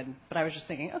neighborhood, but I was just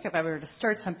thinking, okay, if I were to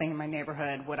start something in my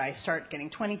neighborhood, would I start getting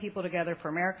 20 people together for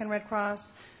American Red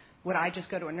Cross? Would I just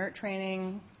go to a NERT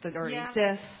training that already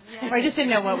exists? Or I just didn't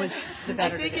know what was the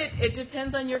better. I think it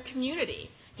depends on your community.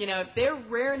 You know, if they're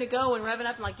raring to go and revving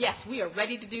up and like, yes, we are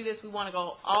ready to do this, we want to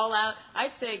go all out,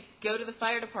 I'd say go to the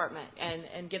fire department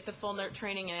and get the full NERT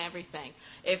training and everything.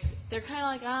 If they're kind of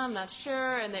like, I'm not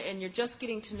sure, and you're just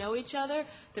getting to know each other,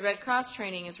 the Red Cross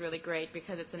training is really great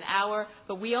because it's an hour,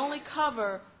 but we only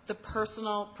cover the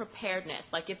personal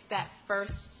preparedness. Like, it's that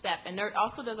first step. And NERT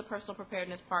also does a personal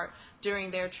preparedness part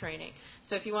during their training.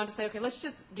 So if you want to say, okay, let's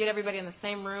just get everybody in the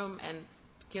same room and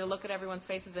get a look at everyone's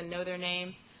faces and know their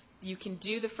names, you can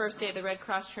do the first day of the Red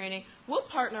Cross training. We'll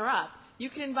partner up.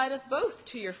 You can invite us both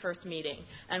to your first meeting,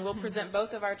 and we'll present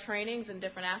both of our trainings and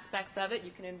different aspects of it. You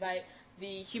can invite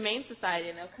the Humane Society,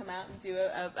 and they'll come out and do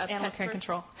a Animal Care and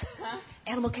Control. Huh?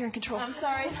 Animal Care and Control. I'm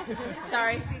sorry.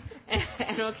 Sorry.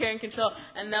 Animal Care and Control.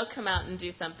 And they'll come out and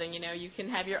do something. You know, you can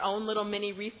have your own little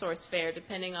mini resource fair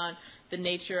depending on the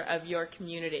nature of your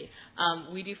community.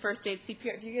 We do first aid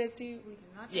CPR. Do you guys do? We do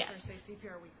not do first aid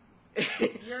CPR.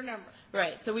 Your number.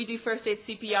 Right. So we do first aid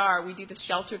CPR. We do the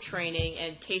shelter training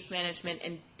and case management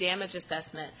and damage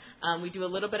assessment. We do a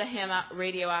little bit of ham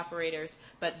radio operators,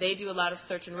 but they do a lot of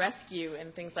search and rescue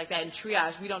and things like that. And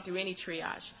triage. We don't do any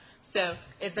triage. So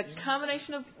it's a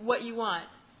combination of what you want.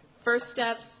 First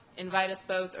steps, invite us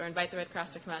both, or invite the Red Cross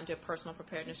to come out and do a personal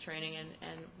preparedness training,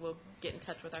 and we'll get in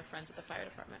touch with our friends at the fire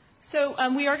department. So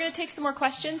we are going to take some more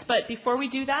questions, but before we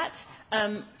do that,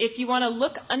 if you want to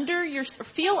look under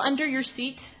feel under your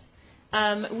seat,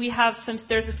 we have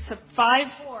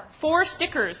four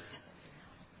stickers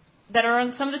that are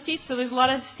on some of the seats. So there's a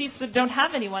lot of seats that don't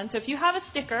have anyone. So if you have a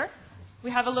sticker,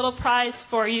 we have a little prize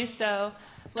for you. So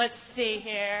let's see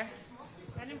here.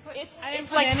 I didn't put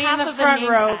like any half in the of front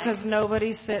name row tag. because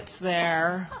nobody sits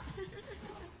there.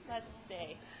 Let's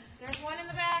see. There's one in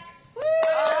the back. Woo!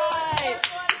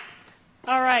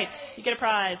 All right. You get a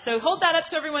prize. So hold that up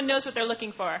so everyone knows what they're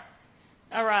looking for.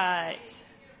 All right.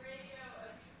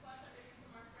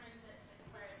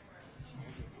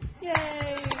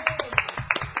 Yay.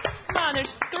 Come on,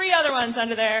 there's 3 other ones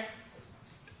under there.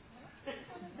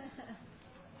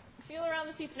 Feel around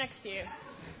the seats next to you.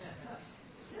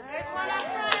 There's one up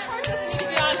front. You need to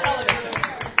be on television.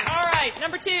 All right,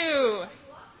 number 2. This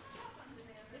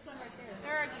one right there.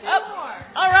 There are 2 more.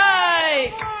 All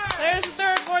right. There's the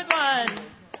 3rd, 4th one.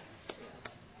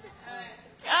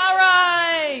 All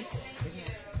right.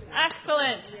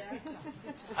 Excellent.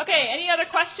 Okay, any other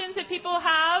questions that people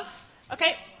have?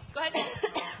 Okay, go ahead.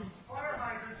 Water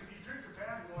hydrants, if you drink the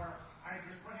bad water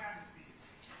hydrant, what happens to you?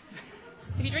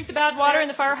 drink the bad water in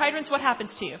the fire hydrants, what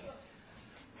happens to you?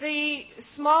 The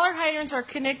smaller hydrants are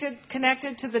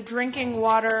connected to the drinking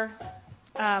water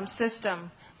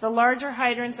system. The larger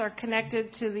hydrants are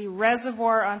connected to the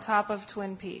reservoir on top of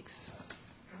Twin Peaks.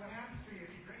 And what happens to you if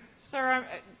you drink it? Sir,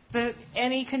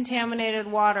 any contaminated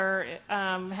water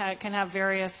can have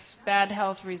various bad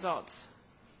health results.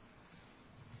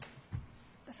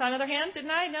 I saw another hand,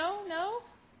 didn't I? No?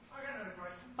 I got another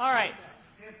question. All right.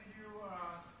 If you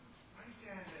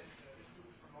understand that this group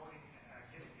is promoting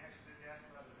getting next to the desk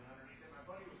rather than underneath it, my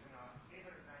buddy was in a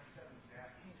 897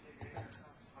 staff. He saved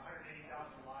 180,000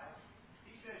 lives.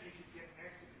 He says you should get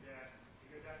next to the desk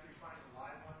because after you find the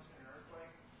live ones in an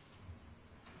earthquake,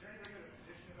 is there anybody with a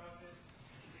position about this?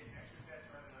 You get next to the desk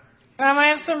rather than underneath it?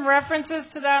 I have some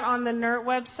references to that on the NERT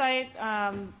website.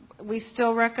 We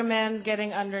still recommend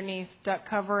getting underneath. Duck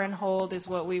cover and hold is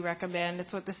what we recommend.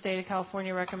 It's what the state of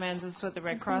California recommends. It's what the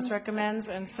Red Cross recommends.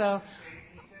 And so,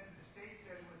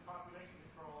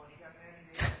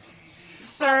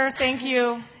 sir, thank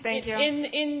you. Thank you.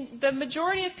 In the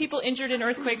majority of people injured in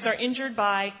earthquakes are injured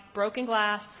by broken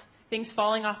glass, things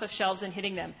falling off of shelves and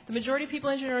hitting them. The majority of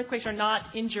people injured in earthquakes are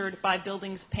not injured by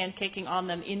buildings pancaking on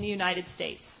them in the United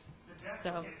States.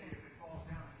 So.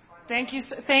 Thank you,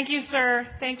 sir.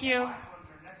 Thank you.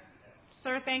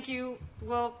 Sir, thank you.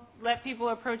 We'll let people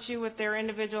approach you with their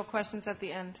individual questions at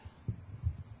the end.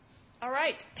 All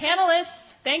right.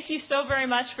 Panelists, thank you so very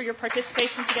much for your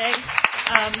participation today.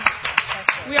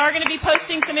 We are going to be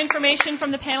posting some information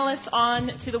from the panelists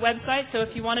on to the website, so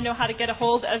if you want to know how to get a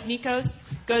hold of Nikos,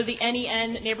 go to the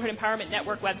NEN Neighborhood Empowerment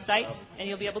Network website, and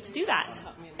you'll be able to do that.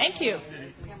 Thank you.